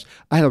podcast.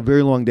 I had a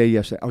very long day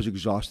yesterday. I was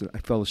exhausted. I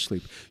fell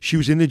asleep. She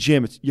was in the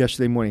gym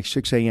yesterday morning,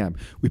 6 a.m.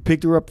 We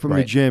picked her up from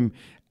the gym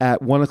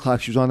at 1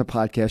 o'clock. She was on the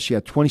podcast. She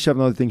had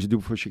 27 other things to do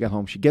before she got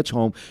home. She gets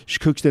home. She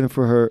cooks dinner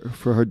for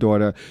her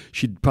daughter.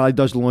 She probably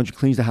does the laundry,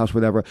 cleans the house,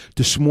 whatever.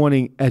 This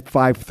morning at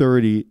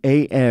 5:30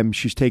 a.m.,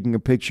 she's taking a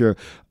picture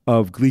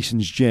of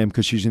Gleason's gym,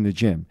 because she's in the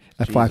gym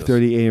at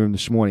 5:30 a.m.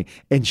 this morning.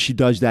 And she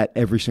does that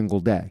every single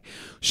day.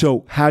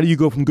 So how do you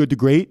go from good to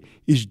great?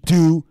 Is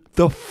do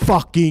the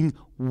fucking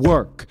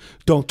work.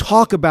 Don't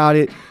talk about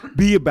it,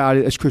 be about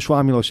it, as Chris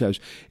Romulo says.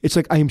 It's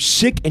like, I am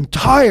sick and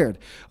tired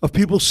of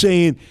people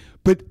saying,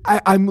 but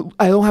I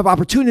don't have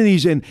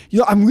opportunities, and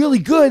I'm really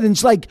good, and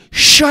it's like,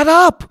 shut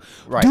up.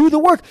 Right. Do the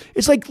work.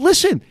 It's like,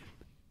 listen,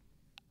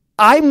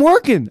 I'm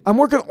working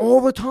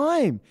all the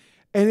time.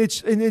 And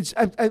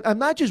I'm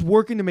not just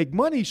working to make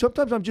money.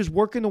 Sometimes I'm just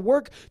working to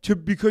work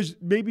because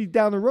maybe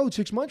down the road,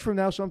 6 months from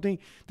now,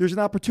 there's an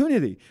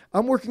opportunity.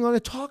 I'm working on a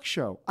talk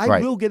show.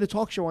 I will get a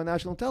talk show on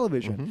national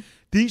television.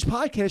 These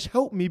podcasts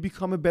help me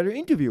become a better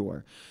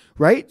interviewer,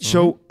 right?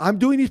 So I'm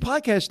doing these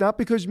podcasts not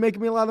because it's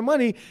making me a lot of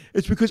money.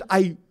 It's because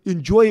I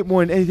enjoy it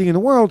more than anything in the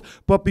world,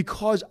 but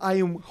because I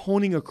am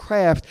honing a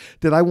craft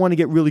that I want to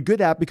get really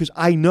good at, because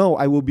I know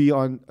I will be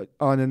on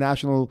a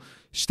national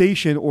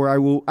station, or I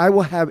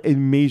will have an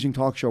amazing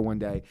talk show one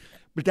day.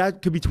 But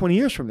that could be 20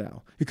 years from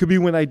now. It could be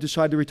when I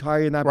decide to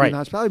retire and not be in the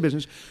hospitality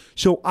business.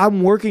 So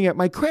I'm working at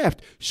my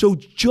craft. So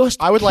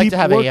I would like to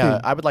have working.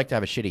 I would like to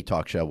have a shitty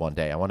talk show one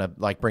day. I want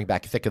to bring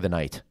back Thick of the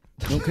Night.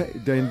 Okay,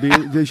 then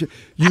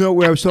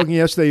where I was talking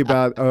yesterday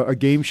about a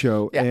game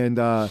show, and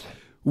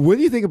what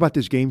do you think about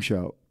this game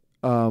show?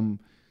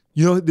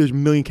 There's a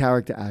million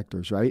character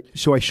actors, right?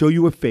 So I show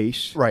you a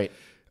face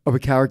of a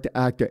character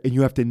actor, and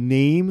you have to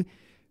name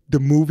the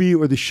movie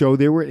or the show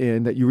they were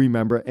in that you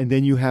remember, and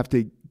then you have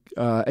to,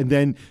 and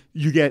then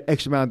you get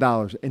X amount of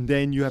dollars, and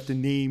then you have to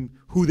name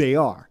who they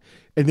are,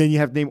 and then you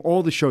have to name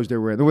all the shows they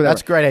were in. Or whatever.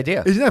 That's a great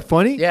idea. Isn't that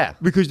funny? Yeah.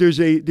 Because there's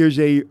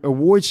a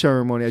award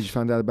ceremony I just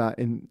found out about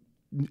in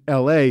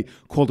L.A.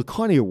 called the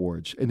Carney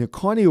Awards, and the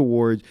Carney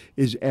Award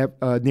is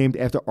named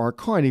after Art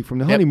Carney from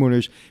The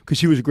Honeymooners, because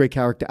he was a great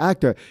character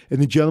actor.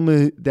 And the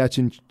gentleman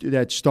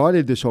that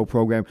started this whole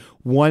program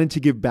wanted to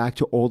give back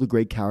to all the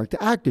great character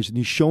actors, and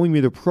he's showing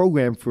me the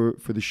program for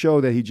the show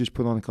that he just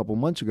put on a couple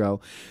months ago.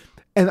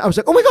 And I was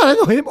like, oh my God, I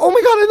know him. Oh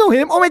my God, I know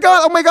him. Oh my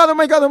God, oh my God, oh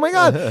my God, oh my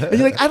God. And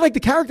you're like, I like the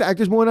character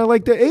actors more than I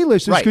like the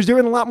A-listers, because they're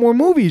in a lot more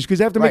movies, because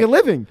they have to make a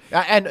living.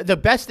 And the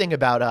best thing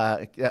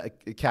about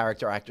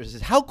character actors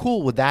is, how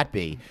cool would that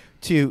be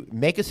to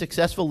make a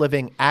successful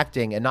living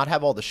acting and not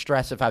have all the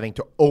stress of having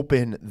to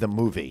open the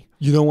movie?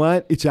 You know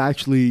what? It's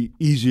actually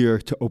easier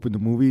to open the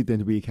movie than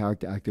to be a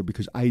character actor,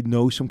 because I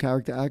know some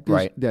character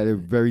actors that are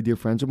very dear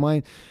friends of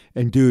mine.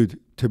 And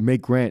dude, to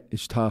make rent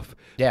is tough,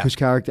 because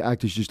character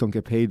actors just don't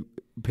get paid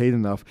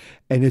enough,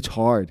 and it's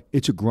hard.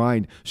 It's a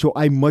grind. So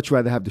I much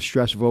rather have the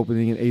stress of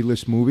opening an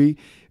A-list movie,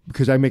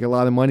 because I make a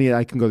lot of money and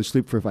I can go to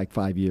sleep for like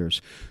 5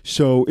 years.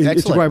 So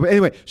it's a grind. But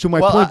anyway, so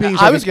my point being,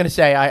 I was going to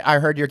say, I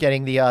heard you're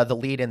getting the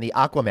lead in the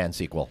Aquaman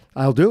sequel.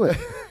 I'll do it.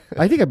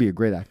 I think I'd be a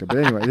great actor. But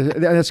anyway,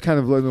 that's kind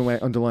of one of my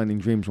underlining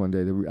dreams one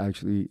day, to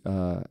actually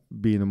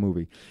be in a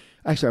movie.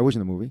 Actually, I was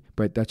in a movie,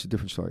 but that's a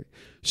different story.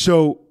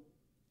 So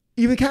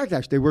even character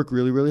actors, they work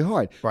really, really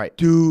hard. Right.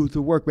 Do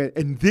the work, man.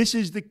 And this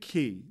is the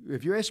key.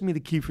 If you're asking me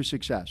the key for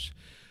success,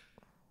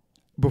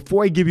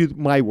 before I give you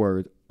my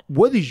word,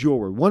 what is your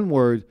word? One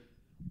word,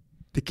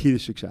 the key to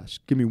success.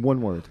 Give me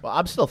one word. Well,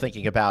 I'm still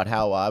thinking about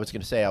how I was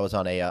going to say I was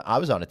on a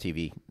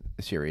TV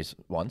series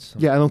once.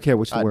 Yeah, I don't care.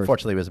 What's the word?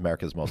 Unfortunately, it was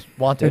America's Most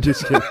Wanted.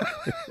 Just kidding.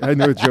 I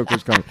knew the joke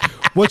was coming.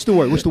 What's the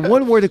word? What's the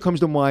one word that comes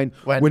to mind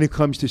when it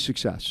comes to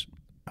success?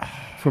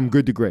 From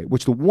good to great.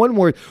 What's the one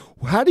word?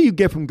 How do you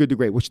get from good to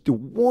great? What's the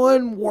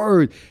one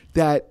word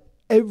that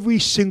every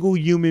single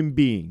human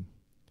being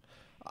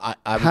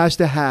has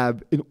to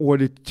have in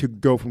order to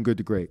go from good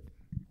to great?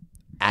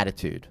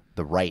 Attitude.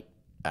 The right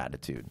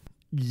attitude.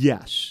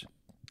 Yes.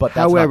 But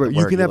however,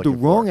 you can have the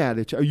wrong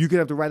attitude, or you can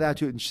have the right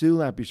attitude and still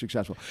not be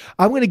successful.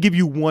 I'm going to give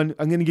you one.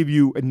 I'm going to give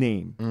you a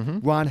name. Mm-hmm.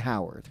 Ron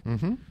Howard.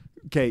 Mm-hmm.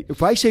 Okay.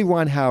 If I say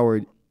Ron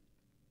Howard,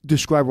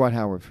 describe Ron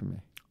Howard for me.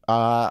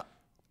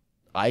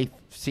 I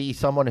see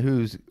someone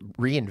who's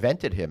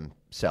reinvented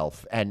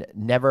himself and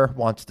never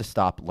wants to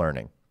stop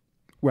learning.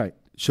 Right.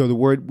 So the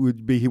word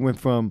would be he went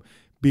from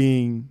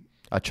being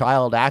a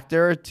child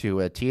actor to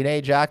a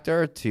teenage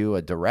actor to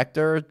a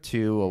director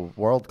to a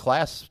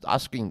world-class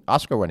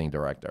Oscar-winning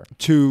director.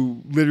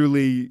 To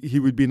literally,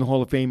 he would be in the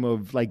Hall of Fame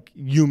of like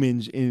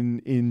humans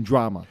in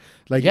drama,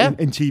 like in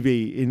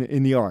TV,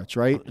 in the arts,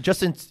 right?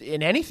 Just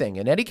in anything,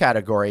 in any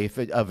category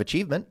of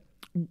achievement.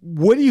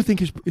 What do you think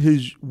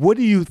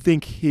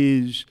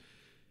his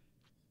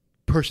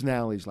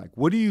personality is like?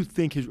 What do you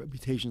think his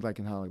reputation is like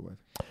in Hollywood?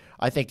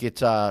 I think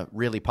it's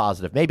really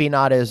positive. Maybe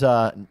not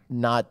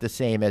the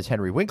same as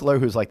Henry Winkler,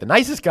 who's like the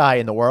nicest guy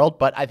in the world,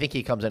 but I think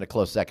he comes in a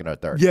close second or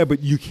third. Yeah,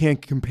 but you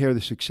can't compare the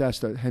success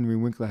that Henry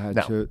Winkler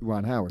had to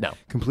Ron Howard. No.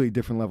 Completely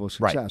different level of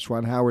success. Right.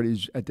 Ron Howard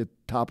is at the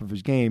top of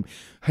his game.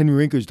 Henry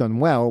Winkler's done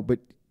well, but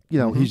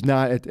he's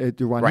not at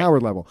the Ron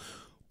Howard level.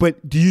 But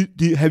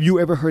have you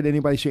ever heard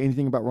anybody say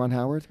anything about Ron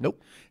Howard?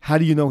 Nope. How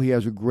do you know he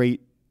has a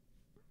great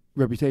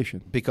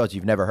reputation? Because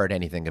you've never heard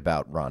anything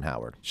about Ron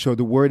Howard. So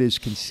the word is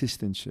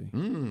consistency.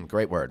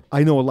 Great word.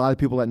 I know a lot of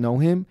people that know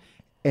him,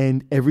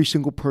 and every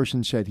single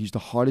person said he's the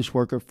hardest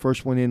worker,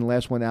 first one in,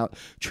 last one out,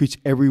 treats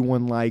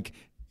everyone like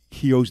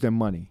he owes them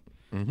money,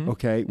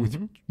 okay,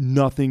 with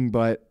nothing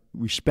but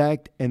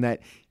respect, and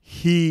that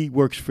he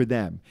works for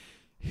them.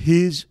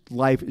 His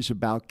life is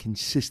about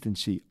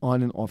consistency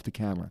on and off the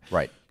camera.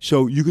 Right.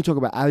 So you can talk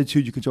about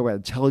attitude, you can talk about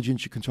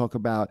intelligence, you can talk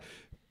about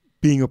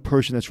being a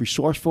person that's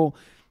resourceful,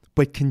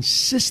 but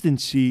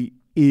consistency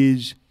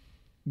is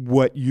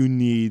what you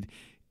need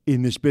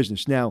in this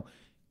business. Now,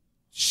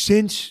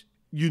 since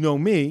you know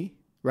me,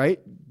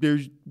 right,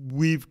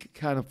 we've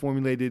kind of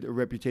formulated a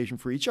reputation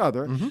for each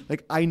other.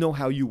 Like, I know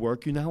how you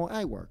work, you know how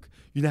I work.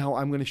 You know how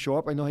I'm going to show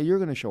up, I know how you're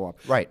going to show up.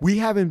 Right. We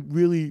haven't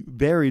really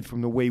varied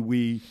from the way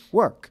we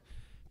work,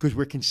 because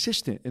we're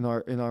consistent in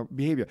our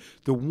behavior.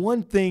 The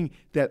one thing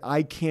that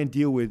I can't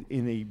deal with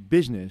in a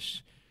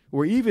business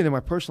or even in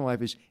my personal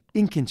life is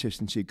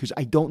inconsistency, because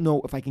I don't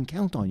know if I can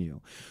count on you.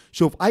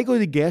 So if I go to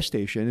the gas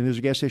station, and there's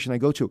a gas station I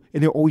go to,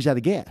 and they're always out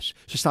of gas,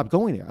 so stop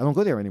going there. I don't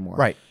go there anymore.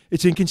 Right.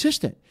 It's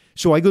inconsistent.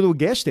 So I go to a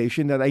gas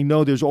station that I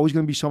know there's always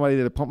going to be somebody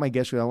that'll pump my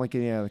gas because I don't like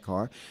getting out of the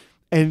car,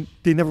 and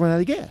they never run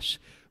out of gas,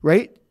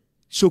 right?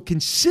 So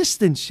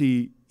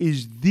consistency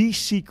is the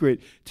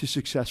secret to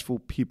successful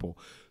people.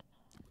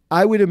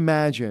 I would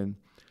imagine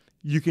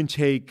you can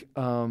take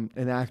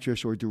an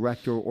actress or a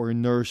director or a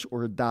nurse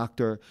or a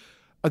doctor.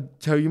 I'll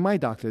tell you my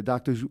doctor. The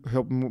doctor's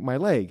helping with my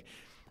leg.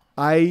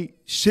 I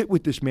sit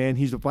with this man.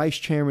 He's the vice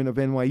chairman of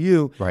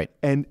NYU. Right.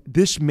 And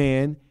this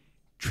man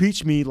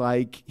treats me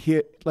like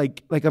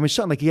I'm his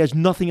son, like he has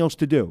nothing else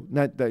to do.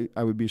 Not that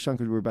I would be his son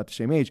because we're about the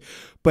same age,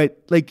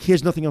 but like he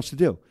has nothing else to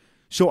do.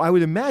 So I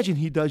would imagine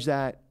he does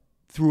that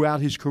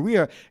throughout his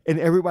career, and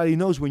everybody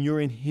knows when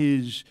you're in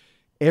his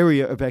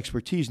area of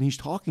expertise and he's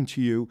talking to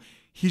you,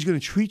 he's going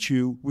to treat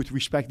you with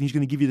respect, and he's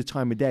going to give you the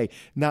time of day,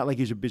 not like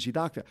he's a busy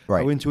doctor.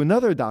 Right. I went to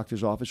another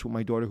doctor's office with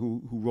my daughter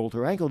who rolled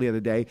her ankle the other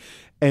day,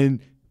 and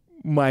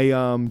my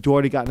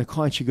daughter got in the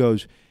car and she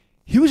goes,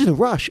 he was in a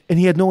rush and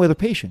he had no other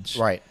patients.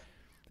 Right.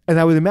 And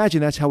I would imagine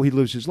that's how he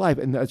lives his life,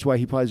 and that's why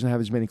he probably doesn't have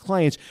as many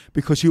clients,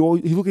 because he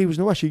looked like he was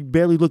in a rush. He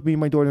barely looked me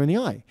and my daughter in the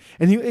eye,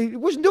 and he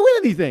wasn't doing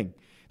anything.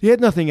 He had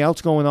nothing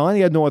else going on.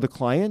 He had no other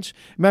clients.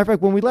 Matter of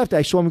fact, when we left,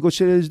 I saw him go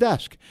sit at his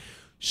desk.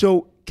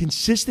 So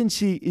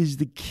consistency is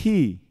the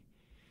key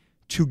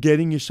to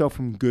getting yourself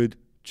from good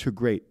to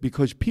great,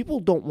 because people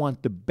don't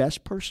want the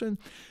best person.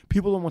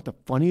 People don't want the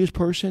funniest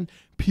person.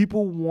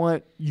 People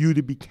want you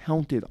to be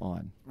counted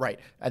on. Right.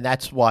 And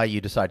that's why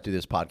you decided to do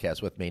this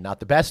podcast with me. Not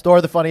the best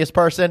or the funniest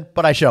person,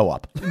 but I show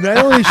up. Not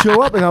only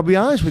show up, and I'll be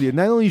honest with you,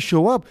 not only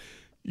show up,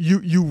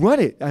 you run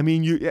it. I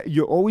mean,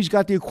 you always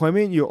got the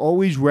equipment. You're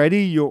always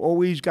ready. You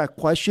always got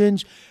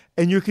questions,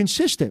 and you're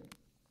consistent.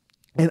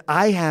 And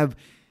I have...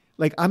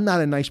 Like, I'm not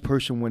a nice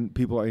person when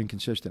people are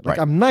inconsistent. Like,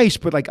 right. I'm nice,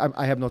 but, like,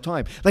 I have no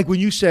time. Like, when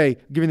you say,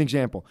 give you an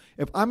example.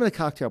 If I'm at a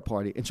cocktail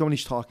party and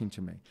somebody's talking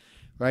to me,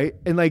 right?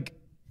 And, like,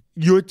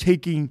 you're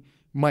taking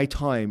my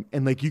time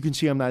and, like, you can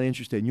see I'm not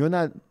interested. And you're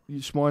not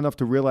smart enough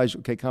to realize,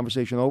 okay,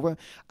 conversation over.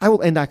 I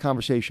will end that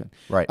conversation.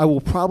 Right. I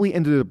will probably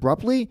end it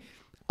abruptly.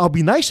 I'll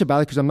be nice about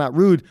it because I'm not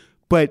rude,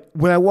 But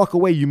when I walk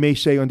away, you may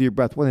say under your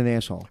breath, "What an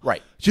asshole!"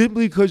 Right.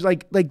 Simply because,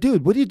 like,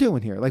 dude, what are you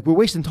doing here? Like, we're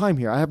wasting time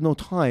here. I have no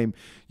time.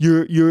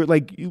 You're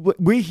like,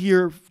 we're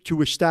here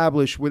to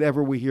establish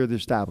whatever we're here to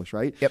establish,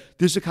 right? Yep.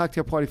 This is a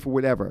cocktail party for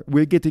whatever.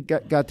 We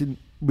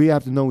we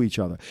have to know each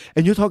other,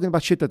 and you're talking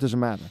about shit that doesn't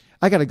matter.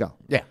 I gotta go.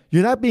 Yeah.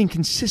 You're not being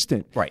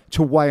consistent. Right.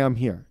 To why I'm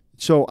here.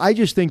 So I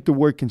just think the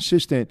word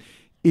consistent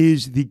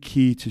is the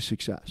key to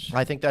success.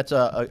 I think that's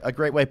a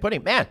great way of putting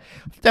it. Man,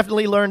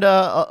 definitely learned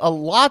a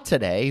lot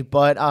today.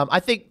 But I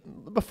think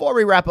before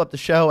we wrap up the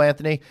show,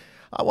 Anthony,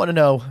 I want to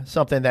know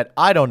something that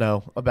I don't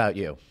know about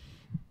you.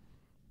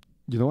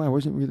 You know, I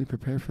wasn't really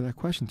prepared for that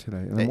question today,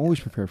 and I'm always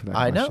prepared for that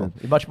question. I know,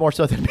 much more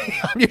so than me.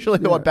 I'm usually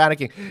the one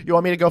panicking. You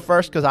want me to go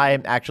first? Because I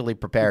am actually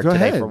prepared Go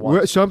today ahead. for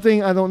once.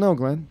 Something I don't know,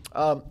 Glenn.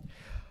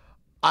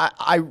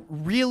 I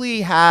really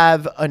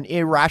have an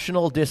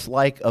irrational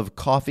dislike of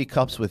coffee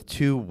cups with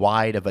too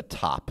wide of a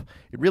top.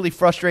 It really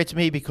frustrates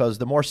me because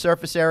the more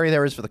surface area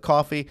there is for the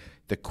coffee,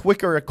 the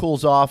quicker it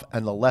cools off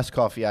and the less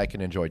coffee I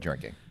can enjoy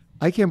drinking.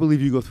 I can't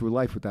believe you go through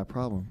life with that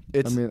problem.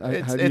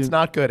 It's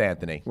not good,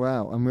 Anthony.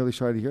 Wow, I'm really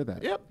sorry to hear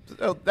that. Yep.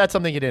 So that's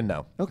something you didn't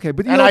know. Okay,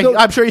 but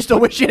I'm sure you still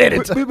wish you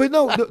didn't. But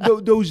no,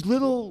 those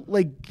little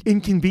like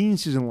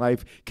inconveniences in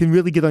life can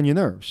really get on your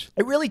nerves.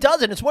 It really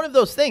does, and it's one of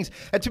those things.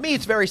 And to me,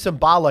 it's very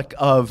symbolic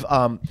of,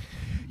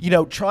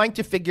 trying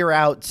to figure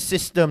out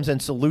systems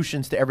and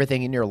solutions to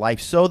everything in your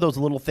life, so those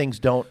little things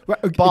don't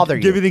bother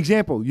you. Give an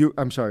example.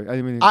 I'm sorry. I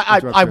didn't mean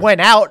to I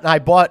went out and I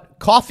bought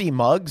coffee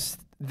mugs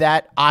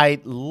that I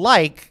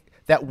like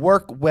that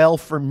work well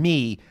for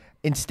me,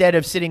 instead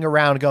of sitting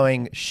around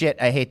going, shit,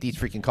 I hate these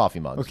freaking coffee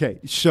mugs. Okay,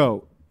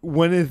 so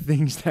one of the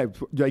things that,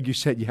 like you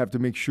said, you have to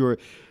make sure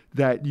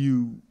that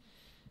you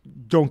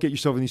don't get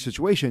yourself in these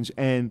situations.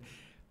 And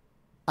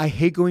I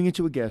hate going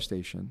into a gas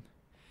station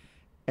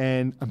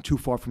and I'm too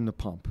far from the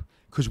pump.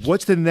 Because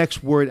what's the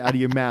next word out of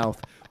your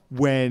mouth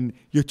when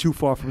you're too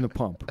far from the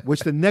pump?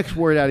 What's the next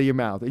word out of your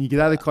mouth? And you get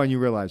out of the car and you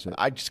realize it.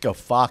 I just go,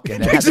 fuck,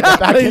 and then have to get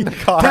back in the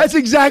car. That's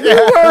exactly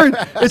the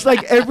word. It's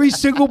like every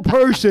single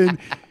person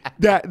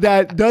that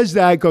does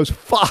that goes,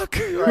 fuck,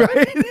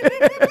 right?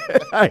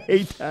 I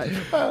hate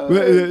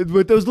that.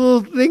 But those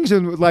little things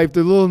in life,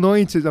 the little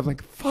annoyances, I'm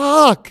like,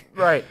 fuck.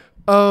 Right.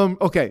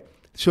 Okay,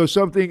 so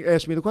something,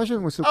 ask me the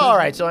question. What's the question? All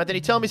right, so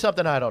Anthony, tell me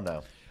something I don't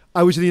know.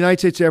 I was in the United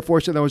States Air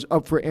Force, and I was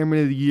up for Airman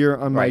of the Year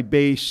on my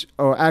base,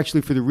 or actually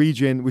for the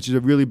region, which is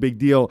a really big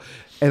deal.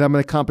 And I'm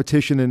in a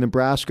competition in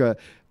Nebraska.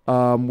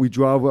 We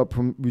drove up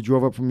from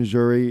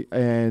Missouri,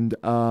 and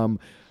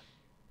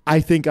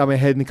I think I'm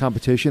ahead in the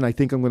competition. I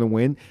think I'm going to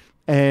win,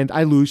 and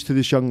I lose to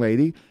this young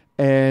lady.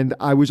 And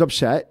I was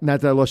upset,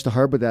 not that I lost to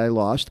her, but that I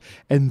lost.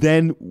 And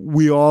then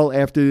we all,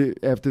 after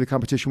the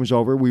competition was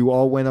over, we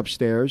all went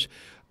upstairs.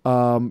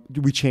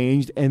 We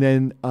changed, and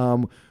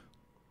then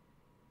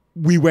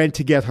we went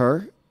to get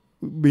her,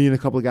 me and a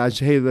couple of guys.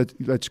 Hey,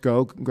 let's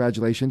go.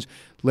 Congratulations.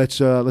 Let's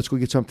go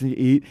get something to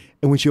eat.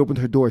 And when she opened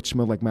her door, it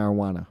smelled like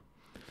marijuana.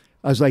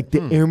 I was like,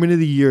 the Airman of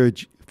the Year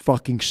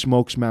fucking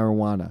smokes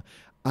marijuana.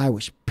 I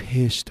was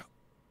pissed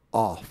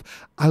off.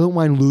 I don't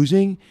mind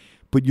losing,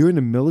 but you're in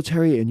the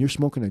military and you're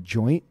smoking a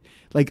joint.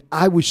 Like,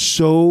 I was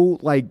so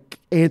like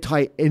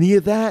anti any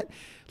of that.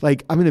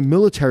 Like, I'm in the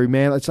military,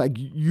 man. It's like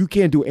you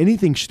can't do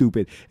anything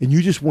stupid. And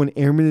you just won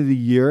Airman of the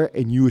Year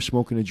and you were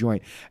smoking a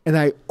joint. And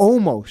I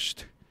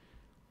almost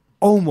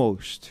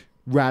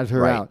ratted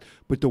her out.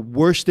 But the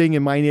worst thing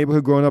in my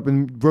neighborhood growing up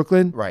in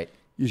Brooklyn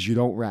is you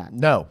don't rat.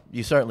 No,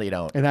 you certainly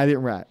don't. And I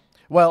didn't rat.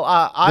 Well,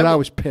 I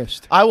was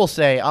pissed. I will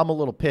say I'm a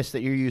little pissed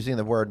that you're using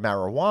the word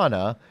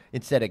marijuana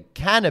instead of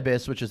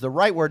cannabis, which is the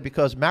right word,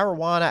 because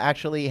marijuana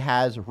actually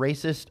has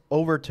racist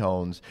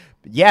overtones.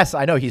 Yes,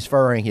 I know he's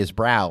furrowing his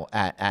brow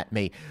at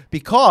me,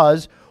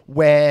 because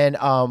when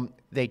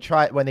they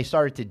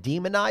started to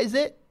demonize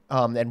it,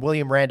 and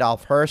William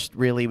Randolph Hearst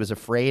really was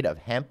afraid of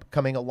hemp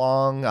coming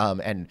along,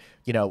 and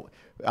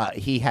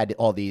he had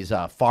all these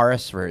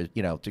forests for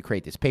to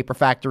create these paper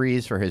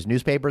factories for his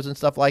newspapers and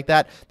stuff like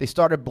that. They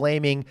started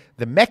blaming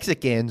the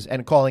Mexicans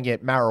and calling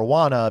it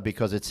marijuana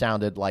because it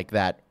sounded like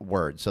that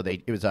word. So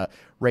it was a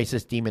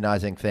racist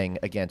demonizing thing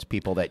against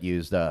people that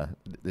used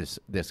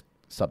this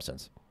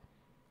substance.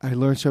 I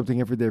learned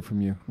something every day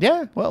from you.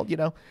 Yeah, well,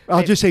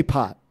 I'll just say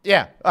pot.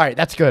 Yeah, all right,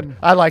 that's good.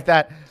 I like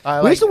that.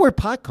 Where does the word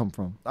pot come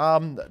from?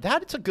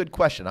 That's a good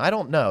question. I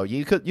don't know.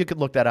 You could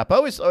look that up. I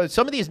always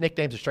some of these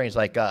nicknames are strange,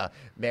 like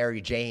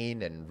Mary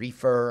Jane and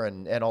Reefer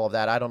and all of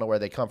that. I don't know where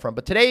they come from.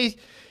 But today,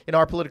 in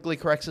our politically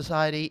correct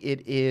society,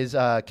 it is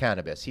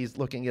cannabis. He's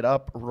looking it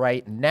up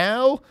right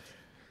now.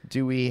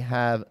 Do we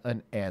have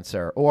an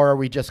answer, or are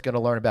we just going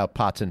to learn about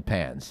pots and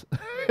pans?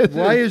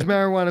 Why is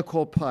marijuana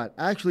called pot?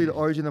 Actually, the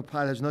origin of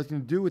pot has nothing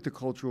to do with the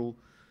cultural,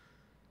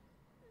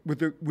 with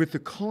the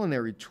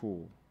culinary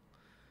tool.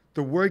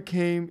 The word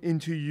came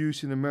into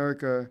use in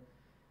America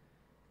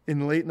in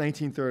the late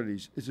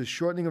 1930s. It's a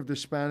shortening of the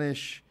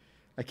Spanish,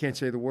 I can't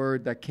say the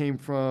word, that came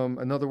from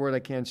another word I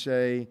can't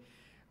say,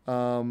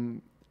 a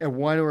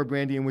wine or a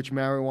brandy in which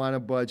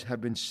marijuana buds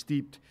have been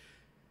steeped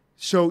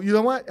So you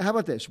know what? How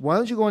about this? Why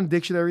don't you go on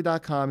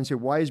dictionary.com and say,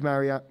 why is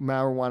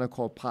marijuana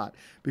called pot?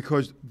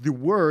 Because the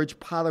words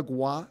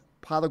patagua,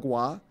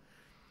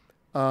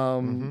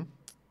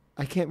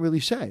 I can't really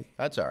say.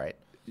 That's all right.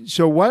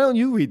 So why don't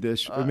you read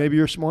this? Maybe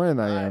you're smarter than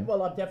I am.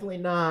 Well, I'm definitely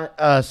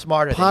not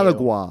smarter Patagua. than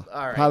you. All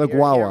right,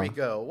 Patagua. here we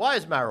go. Why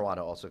is marijuana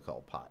also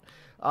called pot?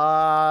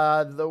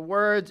 The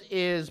word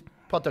is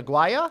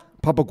Potaguaya.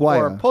 Papaguaya.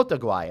 Or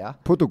Potaguaya.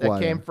 Potaguaya.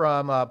 That came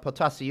from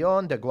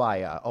Potacion de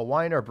Guaya, a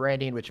wine or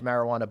brandy in which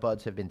marijuana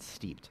buds have been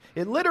steeped.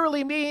 It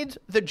literally means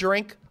the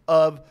drink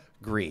of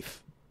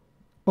grief.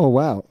 Oh,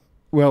 wow.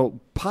 Well,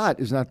 pot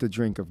is not the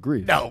drink of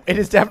grief. No, it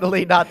is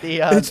definitely not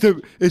the.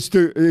 It's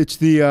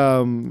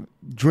the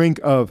drink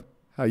of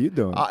how you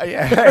doing.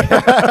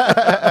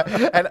 Yeah.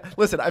 And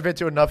listen, I've been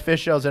to enough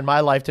fish shows in my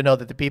life to know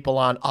that the people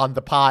on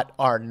the pot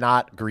are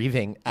not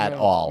grieving at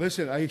all.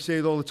 Listen, I say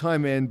it all the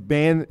time, man.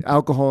 Ban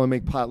alcohol and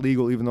make pot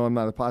legal, even though I'm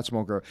not a pot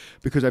smoker,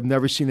 because I've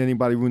never seen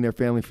anybody ruin their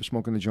family for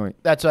smoking a joint.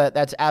 That's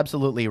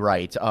absolutely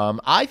right.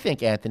 I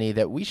think, Anthony,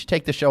 that we should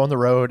take the show on the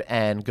road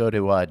and go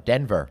to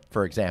Denver,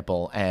 for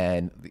example,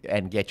 and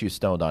get you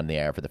stoned on the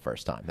air for the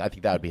first time. I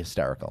think that would be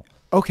hysterical.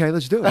 Okay,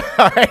 let's do it.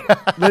 All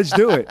right. Let's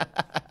do it.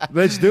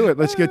 Let's do it.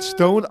 Let's get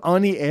stoned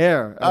on the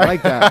air. I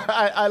like that.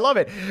 I love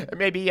it.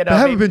 Maybe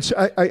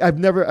I've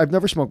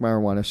never smoked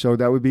marijuana, so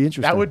that would be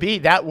interesting.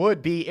 That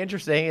would be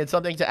interesting. It's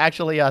something to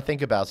actually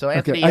think about. So,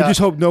 Anthony, I just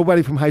hope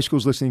nobody from high school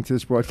is listening to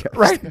this broadcast,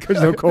 right? Because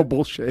they'll call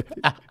bullshit.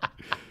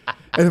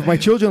 And if my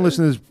children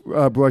listen to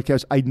this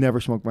broadcast, I'd never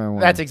smoke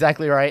marijuana. That's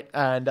exactly right,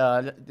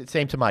 and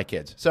same to my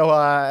kids. So,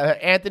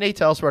 Anthony,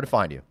 tell us where to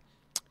find you.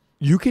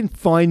 You can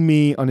find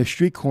me on a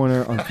street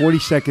corner on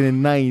 42nd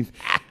and 9th.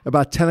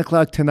 About 10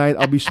 o'clock tonight,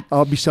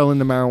 I'll be selling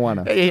the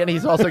marijuana. And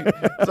he's also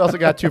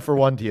got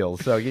 2-for-1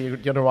 deals, so you're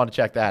going to want to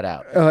check that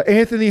out.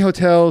 Anthony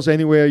Hotels,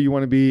 anywhere you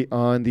want to be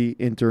on the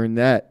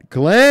internet.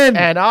 Glenn!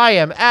 And I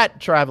am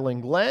at Traveling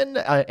Glenn,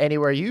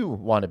 anywhere you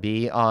want to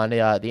be on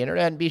the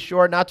internet. And be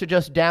sure not to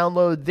just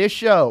download this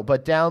show,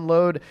 but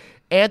download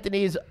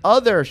Anthony's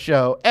other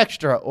show,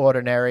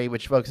 Extraordinary,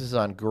 which focuses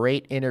on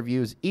great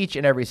interviews each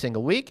and every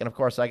single week. And, of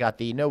course, I got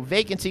the No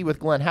Vacancy with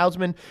Glenn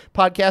Haussman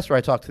podcast, where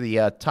I talk to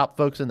the top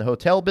folks in the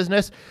hotel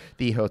business,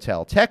 the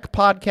Hotel Tech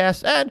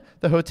podcast, and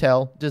the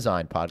Hotel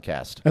Design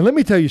podcast. And let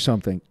me tell you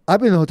something. I've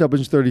been in the hotel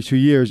business 32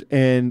 years,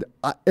 and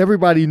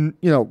everybody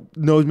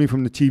knows me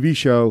from the TV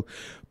show,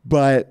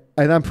 and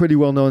I'm pretty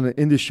well known in the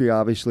industry,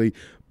 obviously.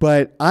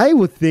 But I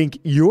would think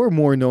you're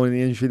more known in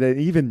the industry than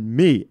even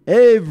me.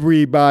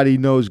 Everybody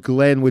knows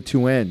Glenn with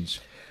 2 N's.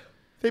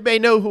 They may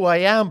know who I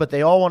am, but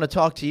they all want to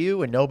talk to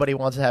you, and nobody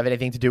wants to have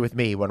anything to do with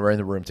me when we're in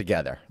the room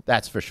together.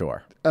 That's for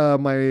sure.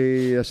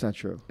 That's not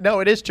true.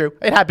 No, it is true.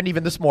 It happened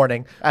even this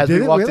morning as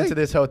we walked into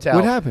this hotel.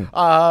 What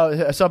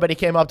happened? Somebody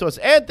came up to us.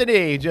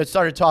 Anthony just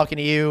started talking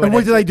to you. And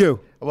what did I do?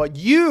 Well,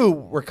 you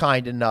were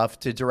kind enough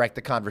to direct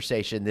the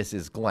conversation. This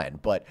is Glenn.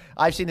 But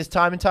I've seen this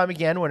time and time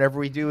again whenever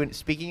we do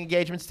speaking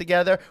engagements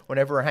together,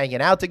 whenever we're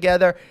hanging out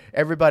together.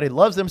 Everybody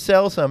loves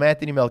themselves. So I'm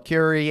Anthony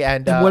Melchiorri.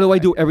 And what do I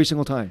do every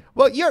single time?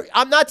 Well,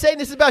 I'm not saying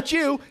this is about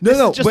you.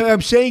 No. What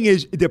I'm saying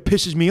is that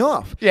pisses me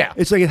off. Yeah.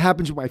 It's like it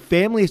happens with my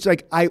family. It's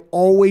like I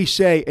always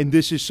say, and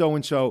this is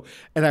so-and-so,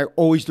 and I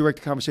always direct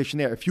the conversation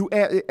there. If you,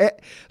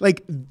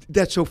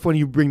 that's so funny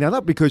you bring that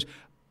up because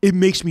it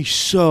makes me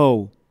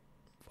so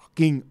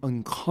fucking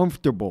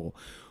uncomfortable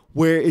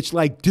where it's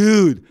like,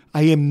 dude,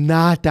 I am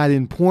not that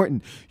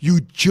important. You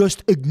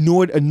just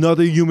ignored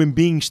another human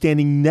being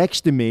standing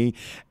next to me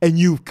and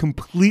you've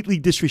completely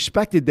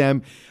disrespected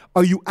them.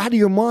 Are you out of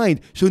your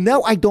mind? So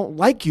now I don't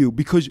like you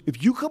because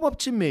if you come up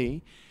to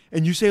me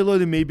and you say hello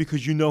to me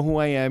because you know who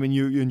I am and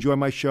you enjoy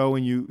my show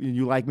and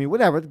you like me,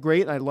 whatever,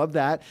 great, I love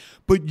that.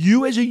 But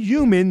you as a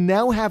human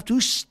now have to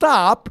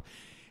stop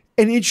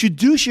and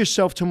introduce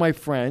yourself to my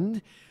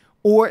friend,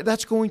 or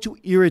that's going to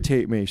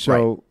irritate me.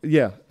 So,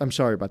 Yeah, I'm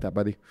sorry about that,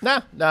 buddy.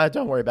 No,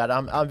 don't worry about it.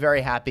 I'm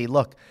very happy.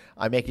 Look,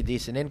 I make a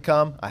decent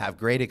income. I have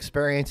great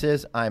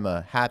experiences. I'm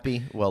a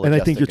happy, well-adjusted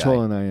And I think you're guy.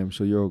 taller than I am,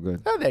 so you're all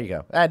good. Oh, there you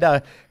go. And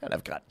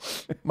I've got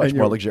much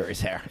more luxurious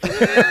hair.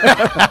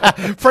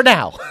 For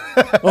now.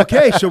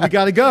 Okay, so we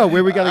got to go.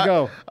 Where we got to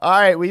go? All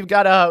right, we've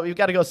got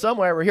to go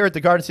somewhere. We're here at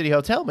the Garden City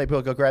Hotel. Maybe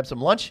we'll go grab some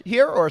lunch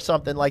here or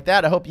something like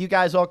that. I hope you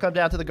guys all come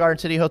down to the Garden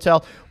City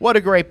Hotel. What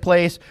a great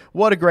place.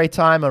 What a great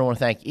time. I want to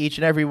thank each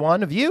and every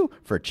one of you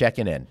for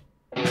checking in.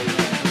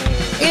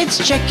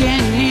 It's checking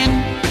in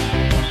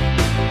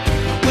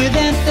with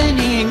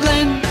Anthony and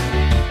Glenn,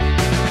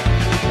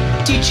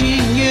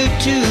 teaching you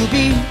to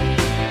be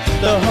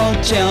the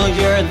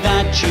hotelier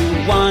that you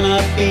wanna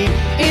be.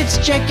 It's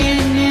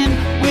checking in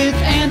with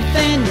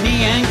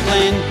Anthony and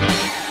Glenn.